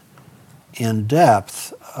create in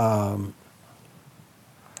depth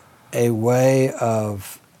a way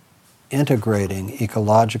of integrating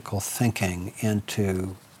ecological thinking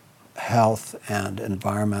into health and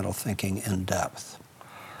environmental thinking in depth?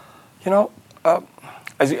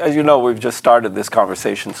 As you know, we've just started this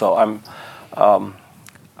conversation, so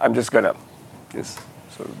I'm just going to this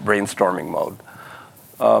sort of brainstorming mode.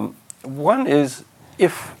 One is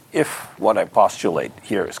if what I postulate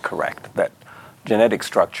here is correct, that genetic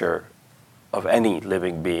structure of any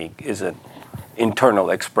living being is an internal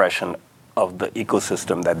expression of the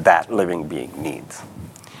ecosystem that living being needs,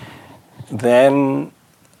 then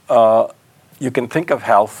you can think of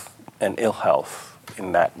health and ill health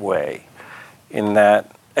in that way. in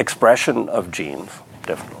that expression of genes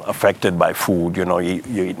affected by food. You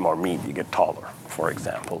eat more meat, you get taller, for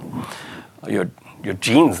example. Your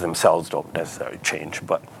genes themselves don't necessarily change,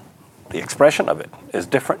 but the expression of it is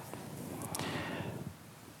different.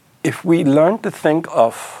 If we learn to think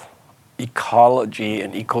of ecology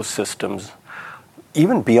and ecosystems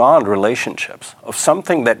even beyond relationships, of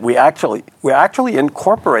something that we're actually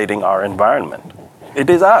incorporating our environment. It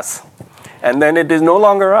is us. And then it is no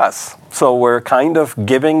longer us. So we're kind of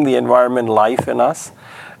giving the environment life in us.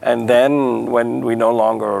 And then when we no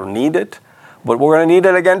longer need it, but we're going to need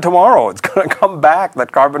it again tomorrow. It's going to come back.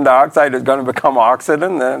 That carbon dioxide is going to become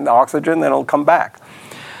oxygen, then it'll come back.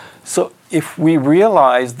 So if we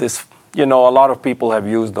realize this, a lot of people have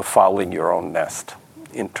used the fouling your own nest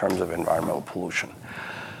in terms of environmental pollution.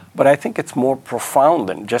 But I think it's more profound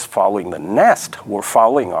than just fouling the nest. We're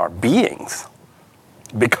fouling our beings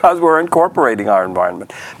because we're incorporating our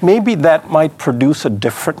environment. Maybe that might produce a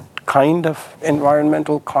different kind of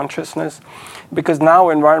environmental consciousness, because now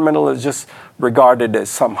environmental is just regarded as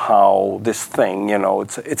somehow this thing,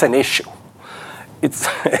 it's an issue. It's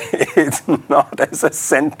not as a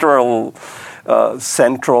central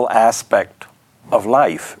aspect of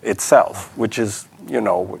life itself, which is,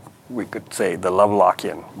 we could say the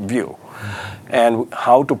Lovelockian view. And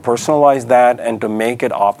how to personalize that and to make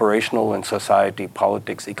it operational in society,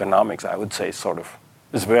 politics, economics, I would say is a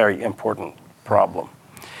very important problem.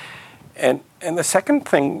 And the second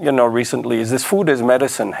thing, recently is this food as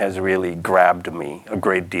medicine has really grabbed me a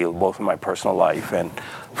great deal, both in my personal life and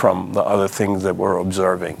from the other things that we're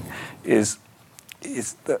observing, is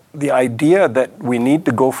the idea that we need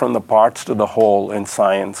to go from the parts to the whole in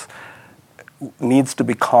science needs to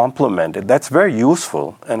be complemented. That's very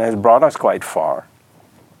useful and has brought us quite far,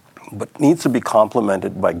 but needs to be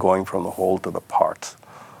complemented by going from the whole to the parts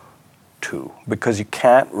too, because you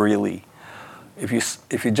can't really, if you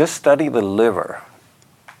just study the liver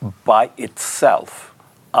by itself,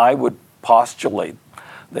 I would postulate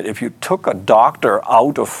that if you took a doctor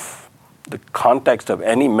out of the context of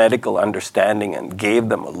any medical understanding and gave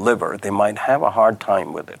them a liver, they might have a hard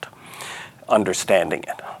time with it, understanding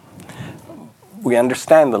it. We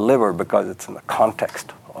understand the liver because it's in the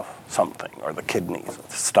context of something, or the kidneys, or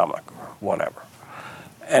the stomach, or whatever.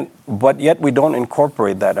 But yet we don't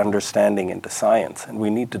incorporate that understanding into science, and we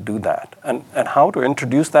need to do that. And how to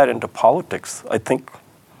introduce that into politics, I think,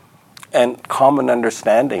 and common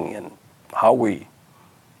understanding in how we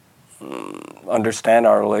understand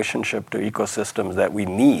our relationship to ecosystems that we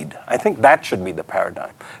need. I think that should be the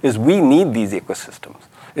paradigm, is we need these ecosystems.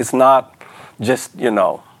 It's not just,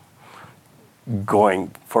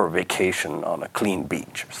 going for a vacation on a clean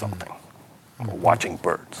beach or something, or watching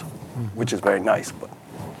birds, which is very nice. But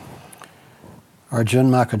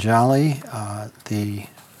Arjun Makhijali, the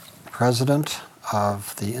president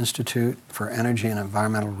of the Institute for Energy and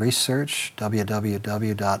Environmental Research, www.ieer.org,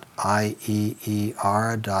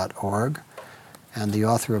 and the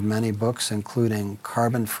author of many books, including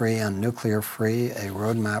Carbon-Free and Nuclear-Free, A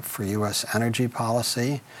Roadmap for U.S. Energy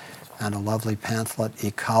Policy, and a lovely pamphlet,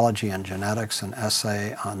 Ecology and Genetics, an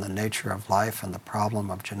essay on the nature of life and the problem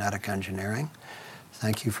of genetic engineering.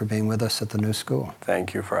 Thank you for being with us at the New School.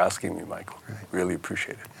 Thank you for asking me, Michael. Great. Really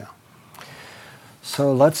appreciate it. Yeah.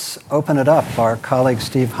 So let's open it up. Our colleague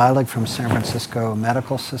Steve Heilig from San Francisco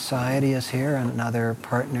Medical Society is here, and another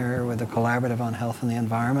partner with the Collaborative on Health and the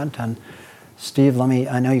Environment. And Steve, I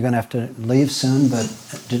know you're going to have to leave soon, but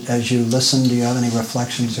as you listen, do you have any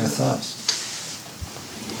reflections or thoughts?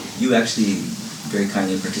 You actually very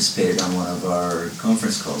kindly participated on one of our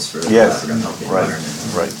conference calls for the Yes, Collaborative on Health and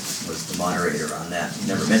Environment. Right. Was the moderator on that. You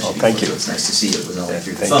never mentioned it thank before, you. so it's nice to see it was only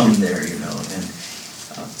through the Thank phone you. there, And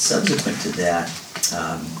subsequent to that,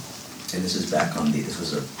 and this is back on this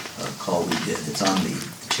was a call we did. It's on the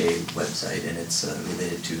CHE website, and it's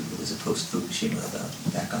related to, it was a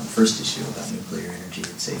post-Fukushima back on the first issue about nuclear energy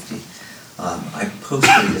and safety. I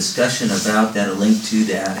posted a discussion about that, a link to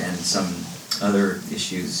that, and some other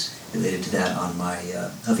issues related to that on my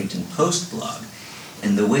Huffington Post blog.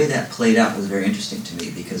 And the way that played out was very interesting to me,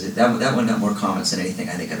 because that one got more comments than anything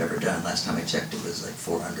I think I've ever done. Last time I checked, it was like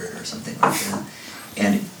 400 or something like that.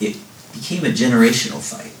 And it became a generational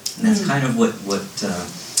fight. And that's kind of what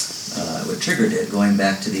triggered it, going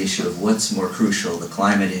back to the issue of what's more crucial, the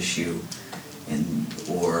climate issue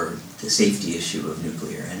or the safety issue of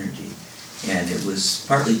nuclear energy. And it was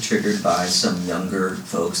partly triggered by some younger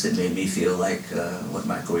folks that made me feel like what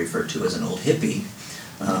Michael referred to as an old hippie,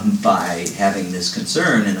 by having this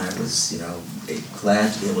concern. And I was,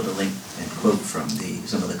 glad to be able to link and quote from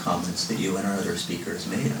some of the comments that you and our other speakers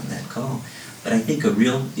made on that call. But I think a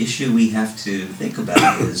real issue we have to think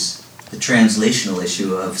about is the translational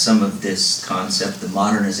issue of some of this concept, the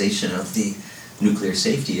modernization of the nuclear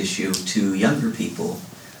safety issue, to younger people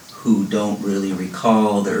who don't really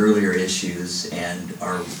recall the earlier issues and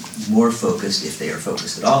are more focused, if they are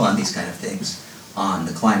focused at all on these kind of things, on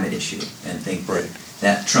the climate issue, and think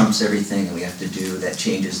that trumps everything and we have to do, that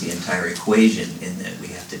changes the entire equation in that we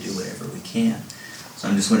have to do whatever we can. So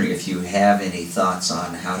I'm just wondering if you have any thoughts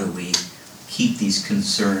on how do we keep these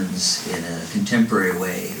concerns in a contemporary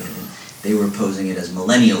way. And they were posing it as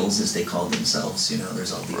millennials, as they called themselves.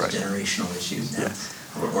 There's all these generational issues now,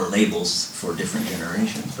 or labels for different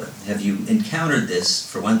generations. But have you encountered this,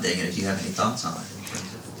 for one thing, and if you have any thoughts on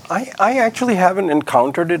it? I actually haven't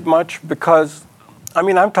encountered it much because,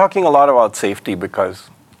 I'm talking a lot about safety because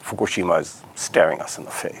Fukushima is staring us in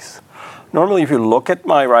the face. Normally, if you look at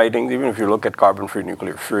my writings, even if you look at Carbon-Free,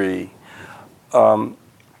 Nuclear-Free,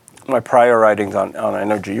 my prior writings on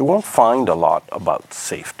energy, you won't find a lot about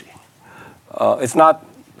safety. It's not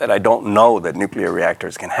that I don't know that nuclear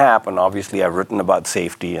reactors can happen. Obviously, I've written about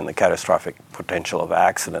safety and the catastrophic potential of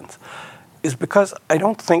accidents. It's because I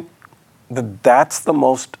don't think that that's the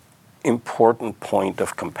most important point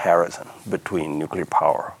of comparison between nuclear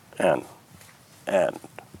power and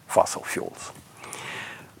fossil fuels.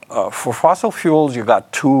 For fossil fuels, you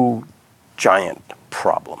got two giant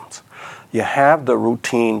problems. You have the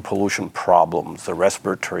routine pollution problems, the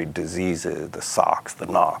respiratory diseases, the SOx, the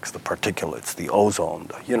NOx, the particulates, the ozone,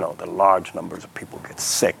 the large numbers of people get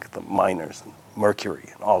sick, the miners, and mercury,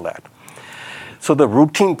 and all that. So the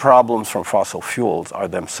routine problems from fossil fuels are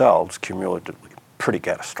themselves cumulatively pretty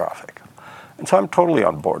catastrophic. And so I'm totally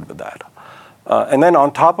on board with that. And then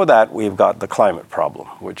on top of that, we've got the climate problem,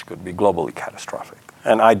 which could be globally catastrophic.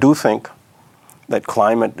 And I do think that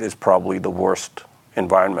climate is probably the worst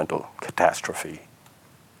environmental catastrophe.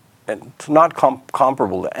 And it's not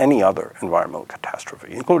comparable to any other environmental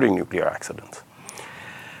catastrophe, including nuclear accidents.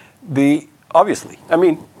 Obviously,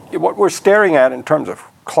 what we're staring at in terms of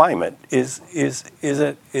climate is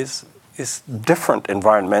different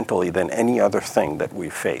environmentally than any other thing that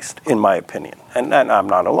we've faced, in my opinion. And I'm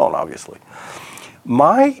not alone, obviously.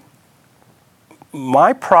 My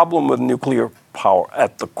problem with nuclear power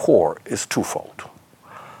at the core is twofold.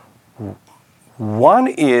 One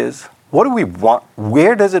is, what do we want?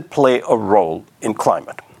 Where does it play a role in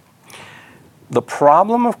climate? The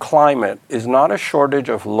problem of climate is not a shortage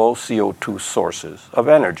of low CO2 sources of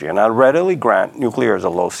energy. And I'll readily grant nuclear is a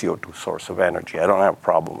low CO2 source of energy. I don't have a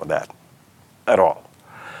problem with that at all.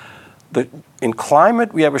 In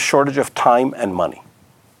climate, we have a shortage of time and money.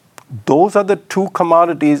 Those are the two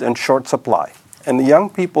commodities in short supply. And the young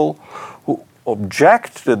people who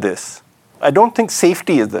object to this, I don't think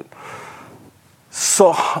safety is it.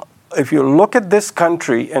 So if you look at this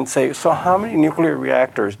country and say, so how many nuclear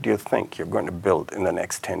reactors do you think you're going to build in the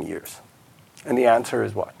next 10 years? And the answer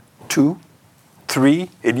is what? 2? 3?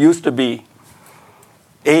 It used to be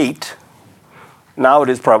 8. Now it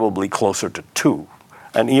is probably closer to 2.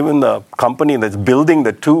 And even the company that's building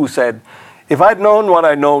the 2 said, if I'd known what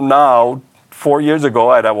I know now 4 years ago,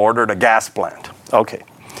 I'd have ordered a gas plant. Okay,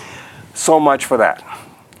 so much for that.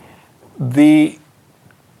 The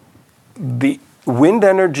wind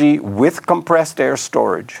energy with compressed air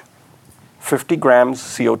storage, 50 grams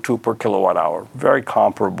CO2 per kilowatt hour, very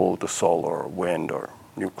comparable to solar or wind or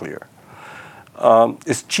nuclear,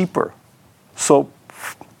 is cheaper. So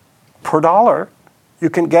per dollar, you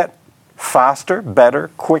can get faster, better,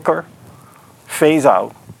 quicker phase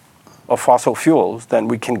out of fossil fuels than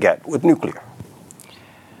we can get with nuclear.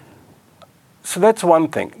 So that's one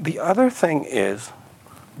thing. The other thing is,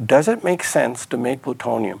 does it make sense to make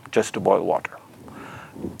plutonium just to boil water?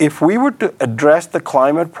 If we were to address the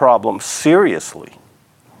climate problem seriously,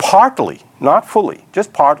 partly, not fully,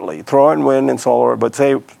 just partly, throw in wind and solar, but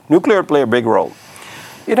say nuclear play a big role,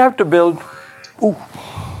 you'd have to build,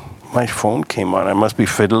 my phone came on. I must be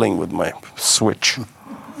fiddling with my switch.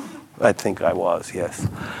 I think I was, yes.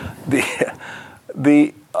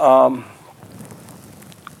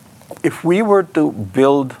 If we were to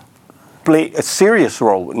play a serious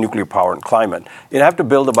role with nuclear power and climate, you'd have to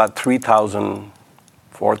build about 3,000,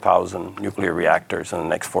 4,000 nuclear reactors in the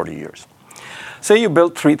next 40 years. Say you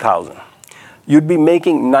built 3,000. You'd be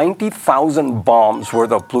making 90,000 bombs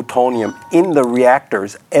worth of plutonium in the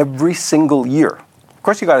reactors every single year. Of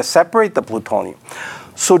course, you got to separate the plutonium.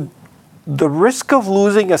 So the risk of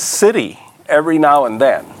losing a city every now and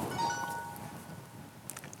then.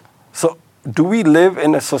 So do we live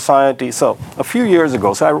in a society? So a few years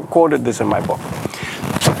ago, so I quoted this in my book.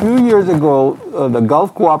 A few years ago, the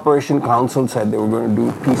Gulf Cooperation Council said they were going to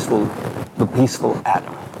do the peaceful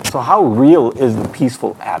atom. So how real is the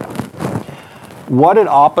peaceful atom? What did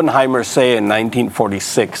Oppenheimer say in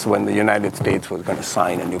 1946 when the United States was going to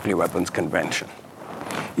sign a nuclear weapons convention?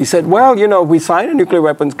 He said, well, if we sign a nuclear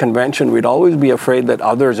weapons convention, we'd always be afraid that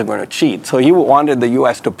others are going to cheat. So he wanted the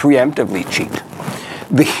U.S. to preemptively cheat.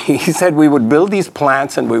 He said we would build these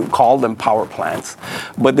plants and we would call them power plants,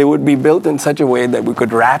 but they would be built in such a way that we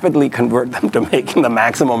could rapidly convert them to making the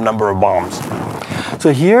maximum number of bombs.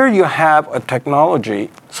 So here you have a technology.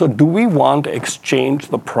 So do we want to exchange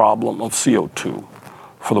the problem of CO2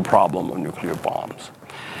 for the problem of nuclear bombs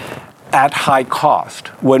at high cost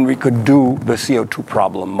when we could do the CO2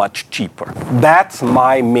 problem much cheaper? That's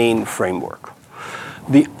my main framework.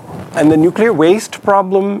 And the nuclear waste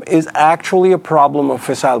problem is actually a problem of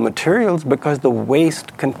fissile materials because the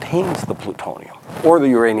waste contains the plutonium or the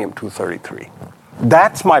uranium-233.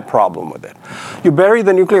 That's my problem with it. You bury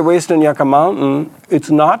the nuclear waste in Yucca Mountain,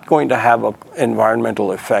 it's not going to have an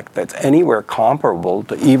environmental effect that's anywhere comparable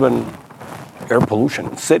to even air pollution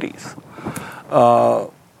in cities.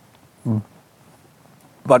 But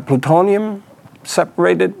plutonium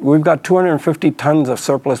separated, we've got 250 tons of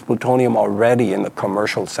surplus plutonium already in the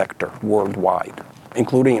commercial sector worldwide,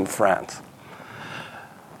 including in France.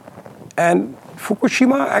 And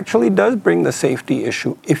Fukushima actually does bring the safety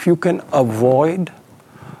issue. If you can avoid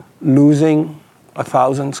losing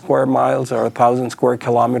 1,000 square miles or 1,000 square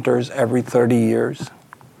kilometers every 30 years,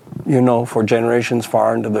 for generations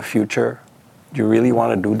far into the future, do you really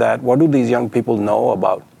want to do that? What do these young people know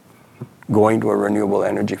about going to a renewable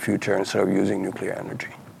energy future instead of using nuclear energy?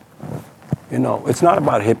 It's not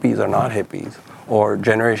about hippies or not hippies, or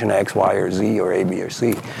generation X, Y, or Z, or A, B, or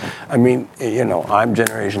C. I mean, I'm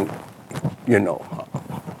generation,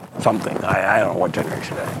 something. I don't know what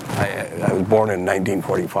generation I am. I was born in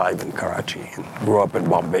 1945 in Karachi and grew up in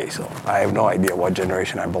Bombay, so I have no idea what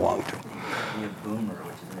generation I belong to.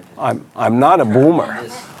 I'm not a boomer.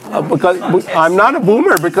 Because I'm not a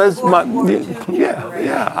boomer because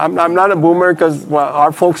I'm not a boomer because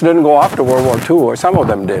our folks didn't go off to World War II, or some of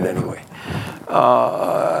them did anyway.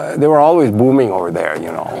 They were always booming over there, for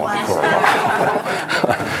a while.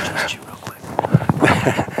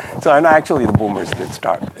 So, and actually the boomers did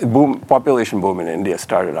start. Population boom in India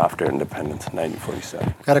started after independence in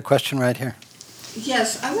 1947. Got a question right here.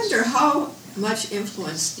 Yes, I wonder how much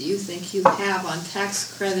influence do you think you have on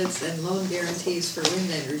tax credits and loan guarantees for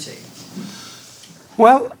wind energy?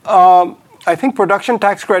 Well, I think production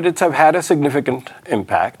tax credits have had a significant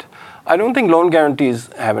impact. I don't think loan guarantees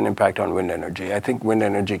have an impact on wind energy. I think wind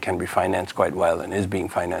energy can be financed quite well and is being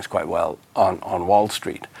financed quite well on Wall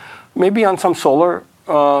Street. Maybe on some solar,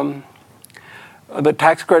 the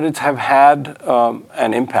tax credits have had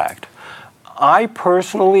an impact. I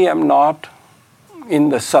personally am not in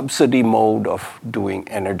the subsidy mode of doing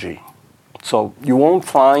energy. So you won't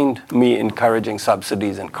find me encouraging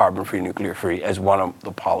subsidies and carbon-free, nuclear-free as one of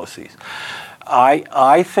the policies.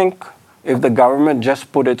 I think if the government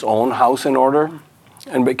just put its own house in order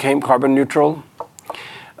and became carbon neutral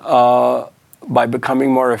by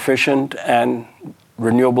becoming more efficient and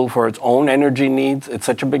renewable for its own energy needs, it's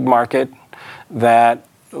such a big market that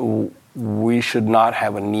we should not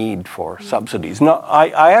have a need for subsidies. No,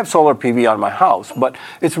 I have solar PV on my house, but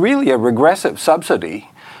it's really a regressive subsidy,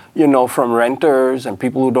 from renters and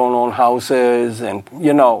people who don't own houses and,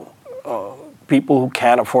 people who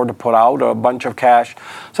can't afford to put out a bunch of cash.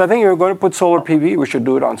 So I think if you're going to put solar PV, we should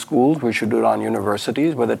do it on schools, we should do it on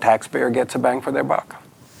universities where the taxpayer gets a bang for their buck.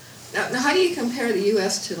 Now how do you compare the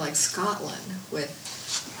U.S. to like Scotland with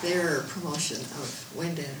their promotion of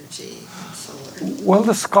wind energy and solar? Well,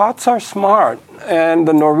 the Scots are smart, and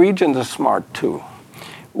the Norwegians are smart too.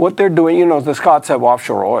 What they're doing, the Scots have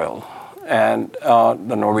offshore oil, and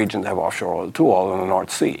the Norwegians have offshore oil too, all in the North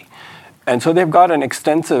Sea. And so they've got an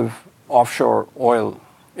extensive offshore oil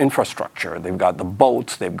infrastructure. They've got the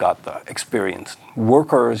boats, they've got the experienced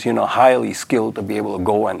workers, highly skilled to be able to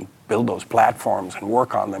go and build those platforms and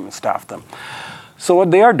work on them and staff them. So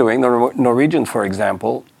what they are doing, the Norwegians, for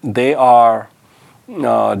example, they are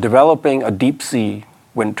developing a deep sea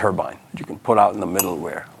wind turbine that you can put out in the middle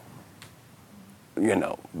where,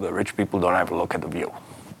 the rich people don't have to look at the view.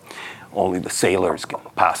 Only the sailors can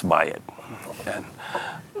pass by it. And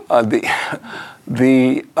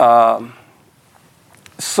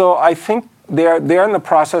so I think they're in the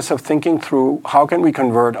process of thinking through how can we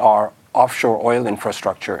convert our offshore oil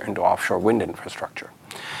infrastructure into offshore wind infrastructure.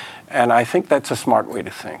 And I think that's a smart way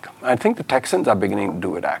to think. I think the Texans are beginning to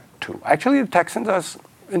do it too. Actually, the Texans are,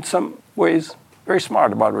 in some ways, very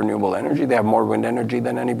smart about renewable energy. They have more wind energy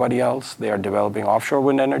than anybody else. They are developing offshore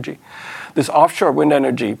wind energy. This offshore wind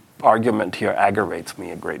energy argument here aggravates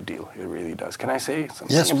me a great deal. It really does. Can I say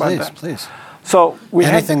something Yes, about please, that? please. So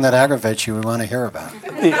Anything that aggravates you, we want to hear about.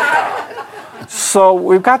 So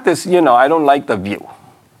we've got this, I don't like the view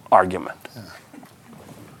argument. Yeah.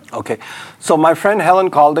 Okay, so my friend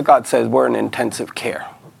Helen Caldecott says we're in intensive care.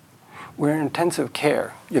 We're in intensive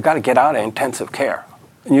care. You got to get out of intensive care.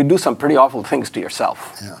 And you do some pretty awful things to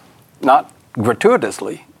yourself. Yeah. Not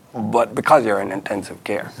gratuitously, but because you're in intensive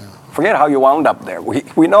care. Yeah. Forget how you wound up there.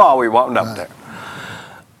 We know how we wound up there.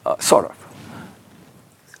 Sort of.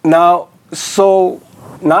 Now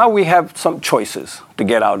we have some choices to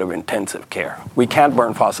get out of intensive care. We can't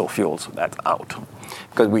burn fossil fuels, so that's out.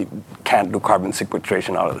 Because we can't do carbon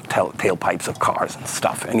sequestration out of the tailpipes of cars and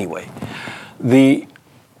stuff anyway.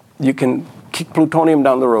 You can kick plutonium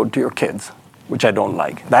down the road to your kids, which I don't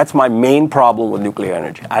like. That's my main problem with nuclear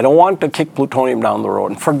energy. I don't want to kick plutonium down the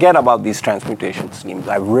road and forget about these transmutation schemes.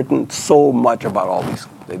 I've written so much about all these.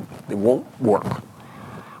 They won't work.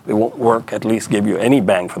 They won't work, at least give you any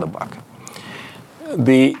bang for the buck.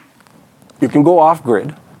 You can go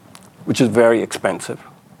off-grid, which is very expensive.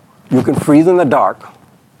 You can freeze in the dark,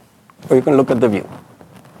 or you can look at the view.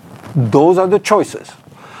 Those are the choices.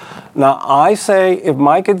 Now, I say if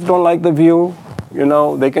my kids don't like the view,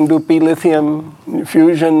 they can do p-lithium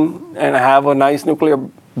fusion and have a nice nuclear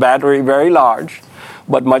battery, very large,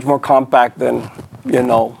 but much more compact than,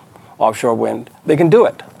 offshore wind. They can do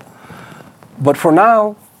it. But for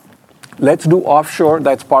now, let's do offshore.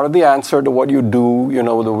 That's part of the answer to what you do,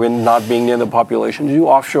 the wind not being near the population. You do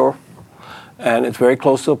offshore, and it's very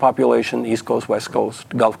close to the population, East Coast, West Coast,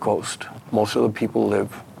 Gulf Coast. Most of the people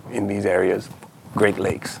live in these areas, Great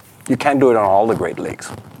Lakes. You can't do it on all the Great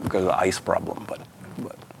Lakes because of the ice problem, but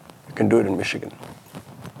you can do it in Michigan.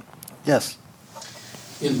 Yes.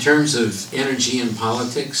 In terms of energy and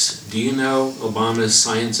politics, do you know Obama's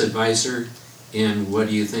science advisor, and what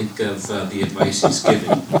do you think of the advice he's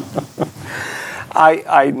giving?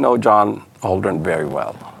 I know John Holdren very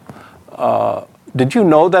well. Did you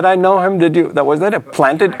know that I know him? Was that a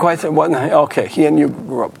planted question? Okay, he and you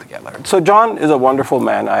grew up together. So John is a wonderful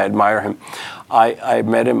man. I admire him. I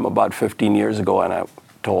met him about 15 years ago, and I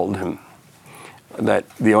told him that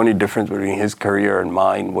the only difference between his career and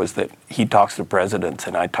mine was that he talks to presidents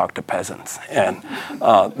and I talk to peasants. And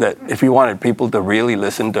that if he wanted people to really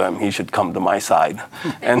listen to him, he should come to my side.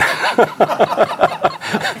 And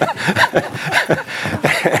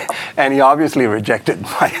and he obviously rejected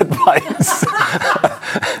my advice.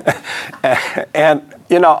 And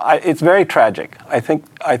it's very tragic. I think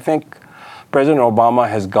President Obama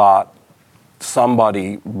has got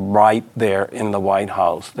somebody right there in the White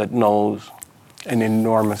House that knows an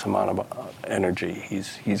enormous amount of energy.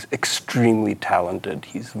 He's extremely talented.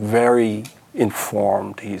 He's very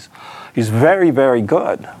informed. He's very, very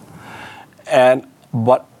good.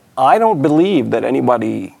 But I don't believe that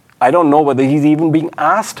anybody. I don't know whether he's even being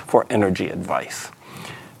asked for energy advice.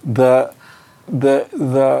 There's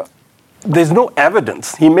no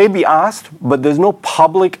evidence. He may be asked, but there's no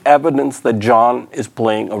public evidence that John is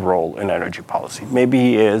playing a role in energy policy. Maybe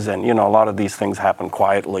he is, and a lot of these things happen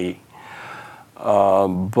quietly.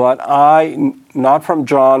 But not from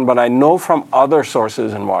John, but I know from other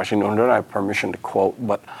sources in Washington, I don't have permission to quote,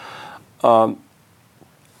 but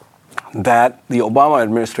that the Obama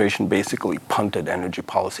administration basically punted energy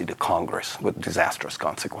policy to Congress with disastrous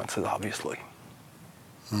consequences, obviously.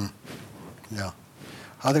 Yeah.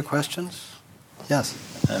 Other questions? Yes.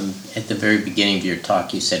 At the very beginning of your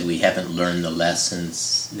talk, you said we haven't learned the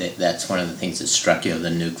lessons. That's one of the things that struck you of the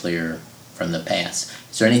nuclear from the past.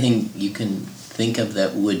 Is there anything you can think of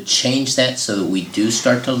that would change that so that we do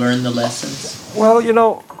start to learn the lessons? Well,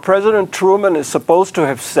 President Truman is supposed to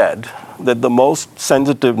have said that the most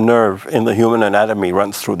sensitive nerve in the human anatomy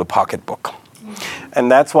runs through the pocketbook.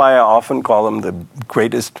 And that's why I often call him the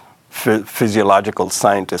greatest physiological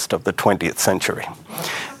scientist of the 20th century.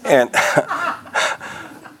 And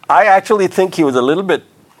I actually think he was a little bit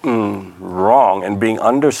wrong and being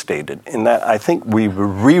understated in that I think we've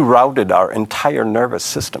rerouted our entire nervous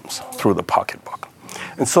systems through the pocketbook.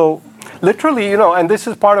 And so literally, and this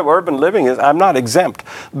is part of urban living, is I'm not exempt.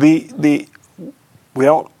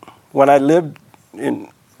 When I lived in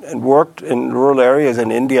and worked in rural areas in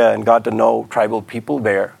India and got to know tribal people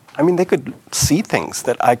there, they could see things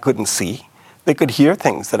that I couldn't see. They could hear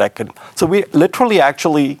things that I could. So we literally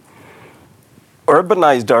actually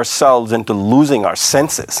urbanized ourselves into losing our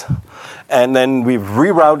senses. And then we've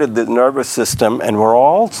rerouted the nervous system, and we're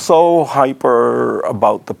all so hyper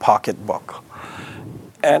about the pocketbook.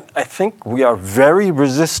 And I think we are very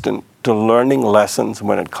resistant to learning lessons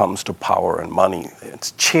when it comes to power and money.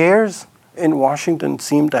 Chairs in Washington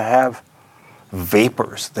seem to have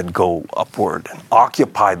vapors that go upward and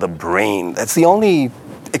occupy the brain. That's the only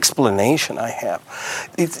explanation I have.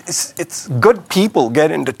 It's good people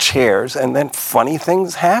get into chairs and then funny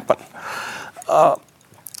things happen.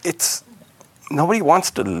 Nobody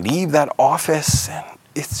wants to leave that office, and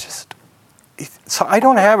so I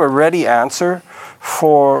don't have a ready answer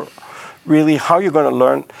for really how you're going to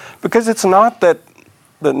learn, because it's not that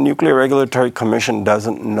the Nuclear Regulatory Commission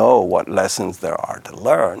doesn't know what lessons there are to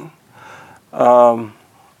learn.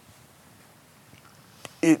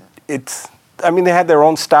 They had their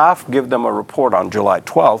own staff give them a report on July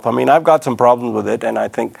 12th. I've got some problems with it, and I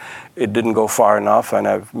think it didn't go far enough, and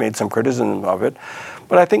I've made some criticism of it.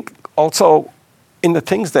 But I think also in the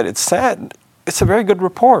things that it said, it's a very good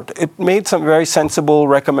report. It made some very sensible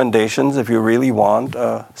recommendations if you really want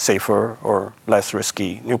a safer or less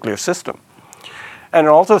risky nuclear system. And it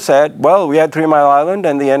also said, well, we had 3 Mile Island,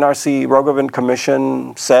 and the NRC Rogovin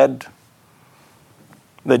Commission said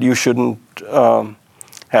that you shouldn't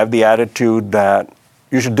have the attitude that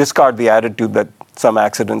you should discard the attitude that some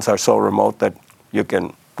accidents are so remote that you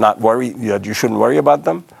can not worry, that you shouldn't worry about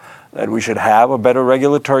them, that we should have a better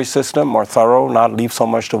regulatory system, more thorough, not leave so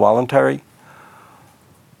much to voluntary.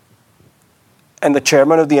 And the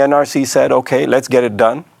chairman of the NRC said, okay, let's get it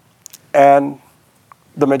done. And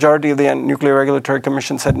the majority of the Nuclear Regulatory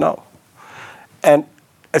Commission said no. And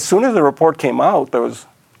as soon as the report came out, there was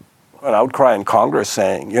an outcry in Congress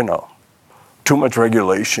saying, too much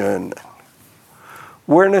regulation.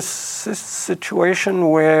 We're in a situation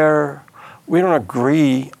where we don't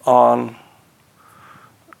agree on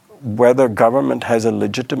whether government has a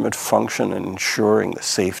legitimate function in ensuring the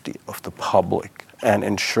safety of the public and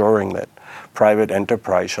ensuring that private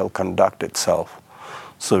enterprise shall conduct itself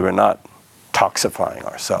so we're not toxifying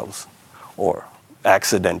ourselves or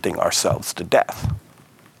accidenting ourselves to death.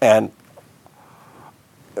 And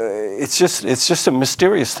it's just a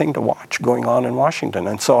mysterious thing to watch going on in Washington.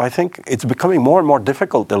 And so I think it's becoming more and more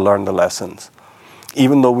difficult to learn the lessons,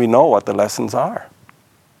 even though we know what the lessons are.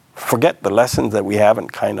 Forget the lessons that we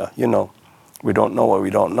haven't we don't know what we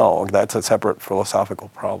don't know. That's a separate philosophical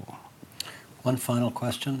problem. One final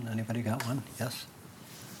question. Anybody got one? Yes?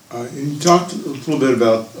 You talked a little bit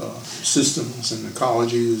about systems and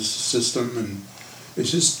ecology as a system, and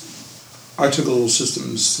it's just, I took a little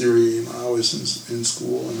systems theory when I was in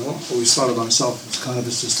school, and I always thought of myself as kind of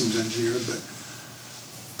a systems engineer, but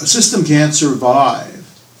a system can't survive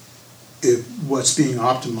if what's being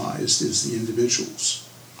optimized is the individuals,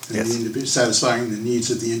 and Yes. satisfying the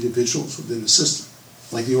needs of the individuals within the system,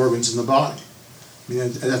 like the organs in the body.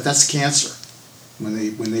 That's cancer.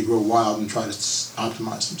 When they grow wild and try to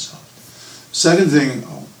optimize themselves. Second thing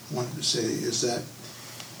I wanted to say is that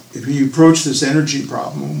if you approach this energy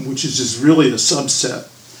problem, which is just really a subset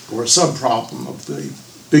or a sub-problem of the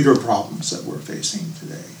bigger problems that we're facing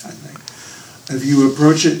today, I think, if you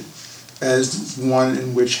approach it as one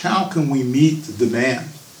in which how can we meet the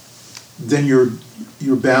demand, then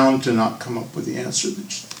you're bound to not come up with the answer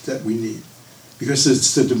that we need, because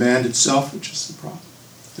it's the demand itself which is the problem.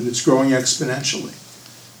 And it's growing exponentially.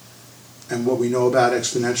 And what we know about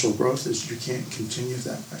exponential growth is you can't continue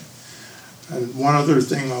that way. And one other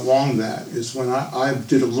thing along that is when I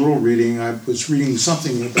did a little reading, I was reading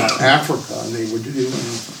something about Africa, and they were doing,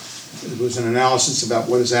 it was an analysis about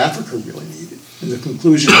what does Africa really need. And the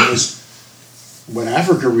conclusion was what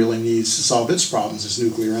Africa really needs to solve its problems is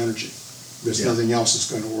nuclear energy, because nothing else is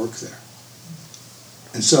going to work there.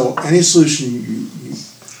 And so any solution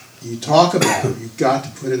you talk about, you've got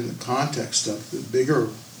to put it in the context of the bigger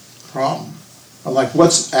problem. Like,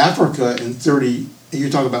 what's Africa in 30,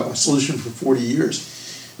 you talk about a solution for 40 years.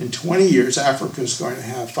 In 20 years, Africa is going to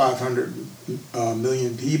have 500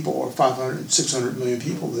 million people, or 600 million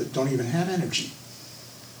people that don't even have energy.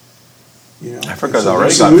 Africa's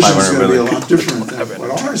already got 500 million. The solution is going to be a lot different than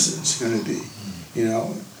what ours is going to be.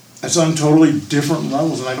 It's on totally different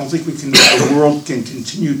levels, and I don't think the world can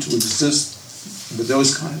continue to exist with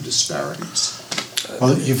those kind of disparities.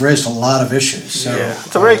 Well, you've raised a lot of issues. So,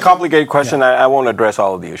 it's a very complicated question. I won't address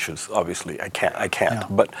all of the issues, obviously. I can't. Yeah.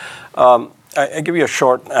 But I give you a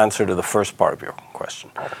short answer to the first part of your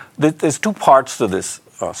question. There's two parts to this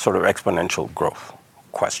sort of exponential growth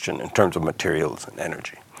question in terms of materials and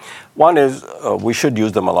energy. One is we should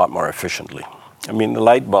use them a lot more efficiently. The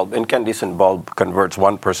light bulb, incandescent bulb, converts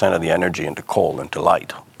 1% of the energy into coal, into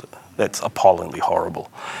light. That's appallingly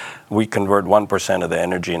horrible. We convert 1% of the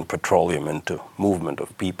energy in petroleum into movement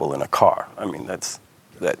of people in a car. That's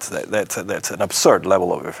an absurd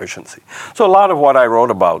level of efficiency. So a lot of what I wrote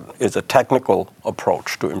about is a technical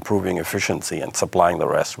approach to improving efficiency and supplying the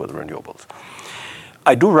rest with renewables.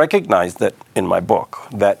 I do recognize that in my book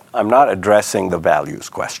that I'm not addressing the values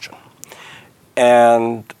question.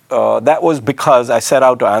 And that was because I set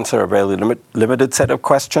out to answer a very limited set of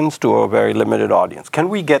questions to a very limited audience. Can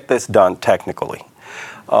we get this done technically?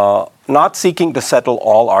 Not seeking to settle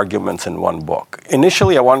all arguments in one book.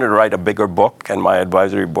 Initially, I wanted to write a bigger book, and my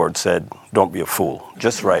advisory board said, don't be a fool.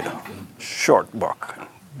 Just write a short book.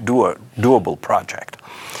 Do a doable project.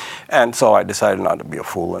 And so I decided not to be a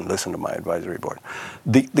fool and listen to my advisory board.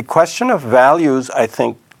 The question of values, I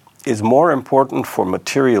think, is more important for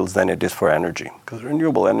materials than it is for energy, because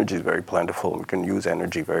renewable energy is very plentiful. We can use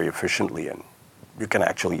energy very efficiently, and you can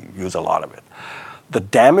actually use a lot of it. The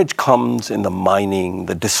damage comes in the mining,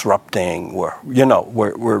 the disrupting, where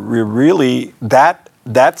we're really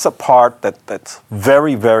that's a part that's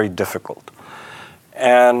very, very difficult.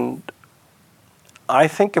 And I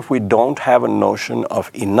think if we don't have a notion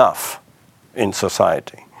of enough in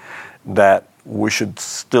society, that we should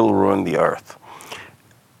still ruin the earth.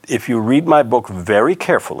 If you read my book very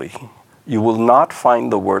carefully, you will not find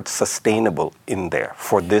the word sustainable in there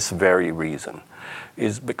for this very reason.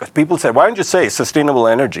 Is because people said, why don't you say sustainable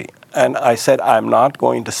energy? And I said, I'm not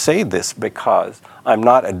going to say this because I'm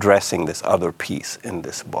not addressing this other piece in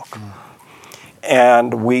this book.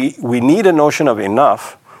 And we need a notion of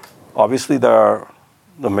enough. Obviously, the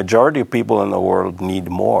majority of people in the world need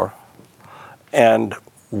more. And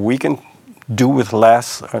we can do with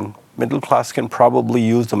less, and middle class can probably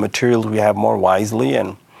use the materials we have more wisely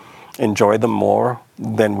and enjoy them more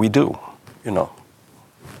than we do,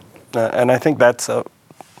 And I think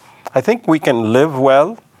I think we can live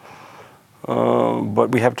well,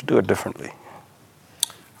 but we have to do it differently.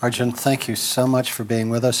 Arjun, thank you so much for being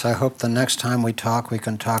with us. I hope the next time we talk, we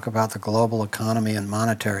can talk about the global economy and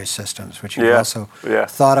monetary systems, which you also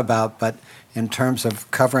thought about. But in terms of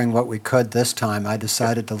covering what we could this time, I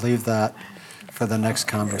decided to leave that for the next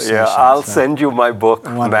conversation. Yeah, I'll send you my book,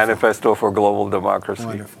 Manifesto for Global Democracy.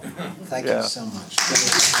 Wonderful. Thank you so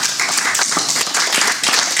much.